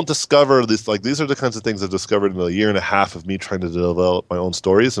 you won't discover this. Like, these are the kinds of things I've discovered in a year and a half of me trying to develop my own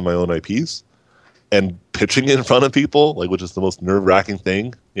stories and my own IPs, and pitching it in front of people, like, which is the most nerve-wracking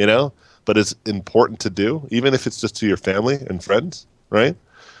thing, you know. But it's important to do, even if it's just to your family and friends, right?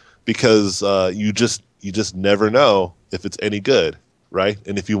 Because you just never know if it's any good. Right?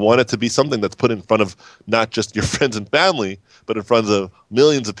 And if you want it to be something that's put in front of not just your friends and family, but in front of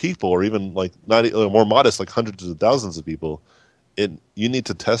millions of people, or even, like, not more modest, like hundreds of thousands of people, you need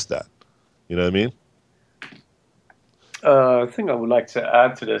to test that. You know what I mean? I think I would like to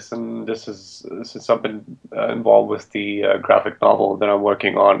add to this, and this is something involved with the graphic novel that I'm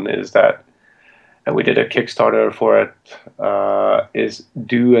working on, is that, and we did a Kickstarter for it, is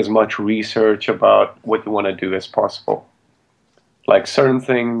do as much research about what you want to do as possible. Like, certain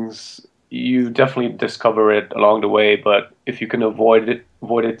things, you definitely discover it along the way, but if you can avoid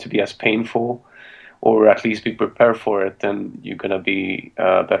it to be as painful, or at least be prepared for it, then you're going to be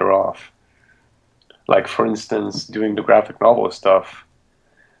better off. Like, for instance, doing the graphic novel stuff,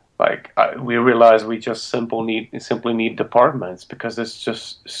 like, we realize we just simply need departments because it's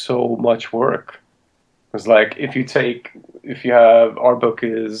just so much work. It's like, if you have, our book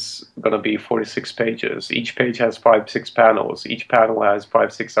is going to be 46 pages. Each page has 5-6 panels. Each panel has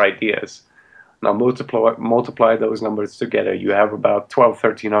 5-6 ideas. Now multiply those numbers together. You have about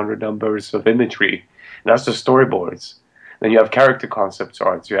 1,300 numbers of imagery. And that's the storyboards. Then you have character concept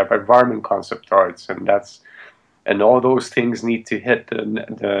arts. You have environment concept arts, and all those things need to hit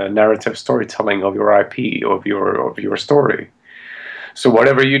the narrative storytelling of your IP, of your story. So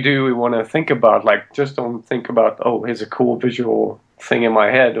whatever you do, we want to think about, like, just don't think about, oh, here's a cool visual thing in my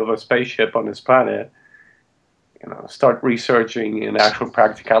head of a spaceship on this planet. You know, start researching in actual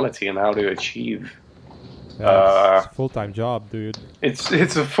practicality and how to achieve. It's a full-time job, dude. It's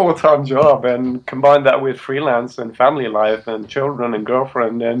a full-time job, and combine that with freelance and family life and children and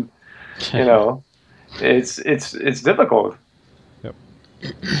girlfriend, and you know, it's difficult. Yep.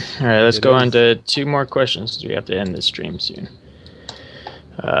 All right, let's go on to 2 more questions. We have to end this stream soon.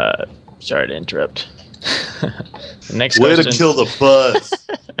 Sorry to interrupt. The next Way question. to kill the buzz.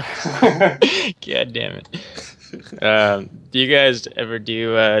 God damn it. Do you guys ever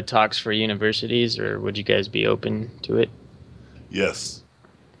do talks for universities, or would you guys be open to it? Yes.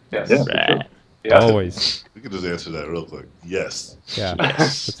 Yes. Right. Yeah. Always. We can just answer that real quick. Yes. Yeah.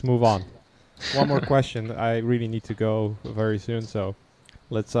 Let's move on. One more question. I really need to go very soon, so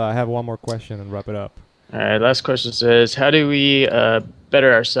let's have one more question and wrap it up. All right, last question says, how do we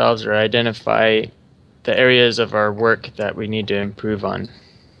better ourselves or identify the areas of our work that we need to improve on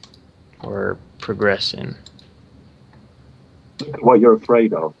or progress in? Look at what you're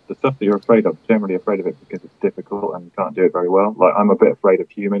afraid of. The stuff that you're afraid of, generally afraid of it because it's difficult and you can't do it very well. Like, I'm a bit afraid of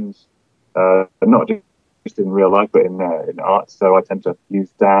humans, not just in real life, but in art. So I tend to use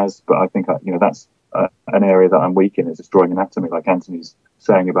DAS, but I think that's an area that I'm weak in, is just drawing anatomy, like Anthony's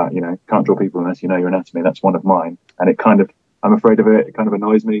saying about, can't draw people unless you know your anatomy. That's one of mine, and I'm afraid of it. It kind of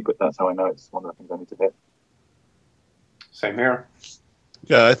annoys me, but that's how I know it's one of the things I need to hit. Same here.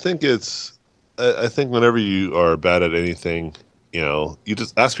 Yeah, I think whenever you are bad at anything, you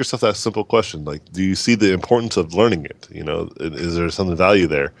just ask yourself that simple question, like, do you see the importance of learning it? Is there some value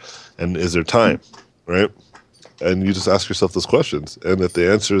there, and is there time, right? and you just ask yourself those questions. And if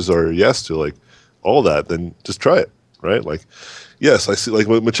the answers are yes to like all that, then just try it, right? Like, yes, I see, like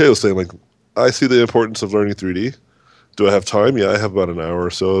what Mache was saying, like, I see the importance of learning 3D. Do I have time? Yeah, I have about an hour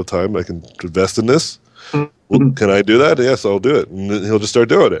or so of time I can invest in this. Well, can I do that? Yes, I'll do it. And then he'll just start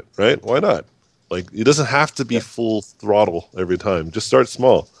doing it, right? Why not? Like, it doesn't have to be full throttle every time. Just start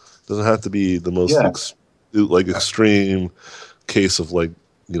small. It doesn't have to be the most extreme case of like,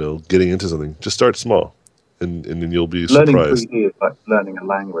 getting into something. Just start small, and then you'll be Learning surprised. 3D is like learning a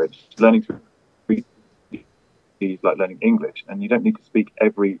language. Learning 3D is like learning English, and you don't need to speak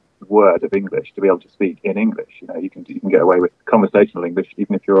every word of English to be able to speak in English. You can get away with conversational English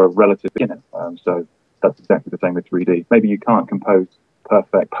even if you're a relative beginner. So that's exactly the same with 3D. Maybe you can't compose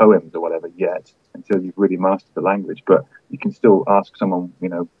perfect poems or whatever yet until you've really mastered the language, but you can still ask someone,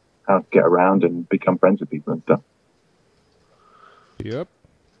 how to get around and become friends with people and stuff. Yep.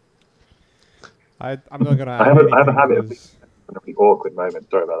 I'm not gonna. I have a habit of being a really awkward moment.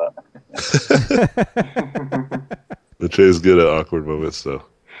 Sorry about that. Mache is good at awkward moments, so.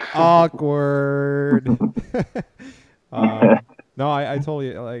 Awkward. No, I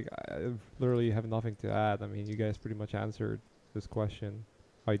totally I literally have nothing to add. I mean, you guys pretty much answered this question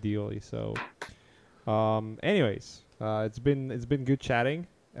ideally. So, anyways, it's been good chatting.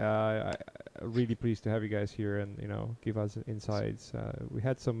 I'm really pleased to have you guys here and give us insights. We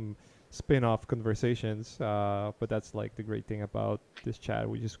had some spin-off conversations, but that's like the great thing about this chat.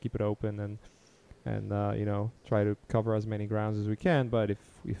 We just keep it open and try to cover as many grounds as we can. But if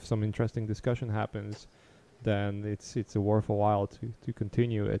some interesting discussion happens, then it's a worthwhile to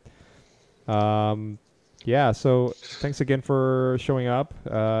continue it. Yeah, so thanks again for showing up.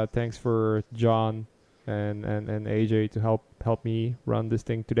 Thanks for John and AJ to help me run this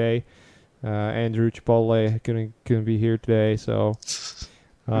thing today. Andrew Chipotle couldn't be here today, so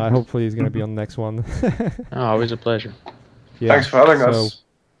hopefully he's gonna be on the next one. Always a pleasure. Yeah, thanks for having us.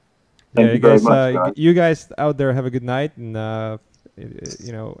 Yeah, you guys out there have a good night, and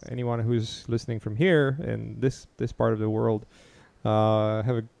anyone who's listening from here in this part of the world,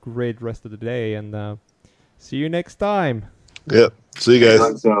 have a great rest of the day, and see you next time. Yep. See you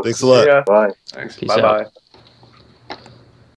guys. Thanks a lot. Bye. Thanks. Bye-bye.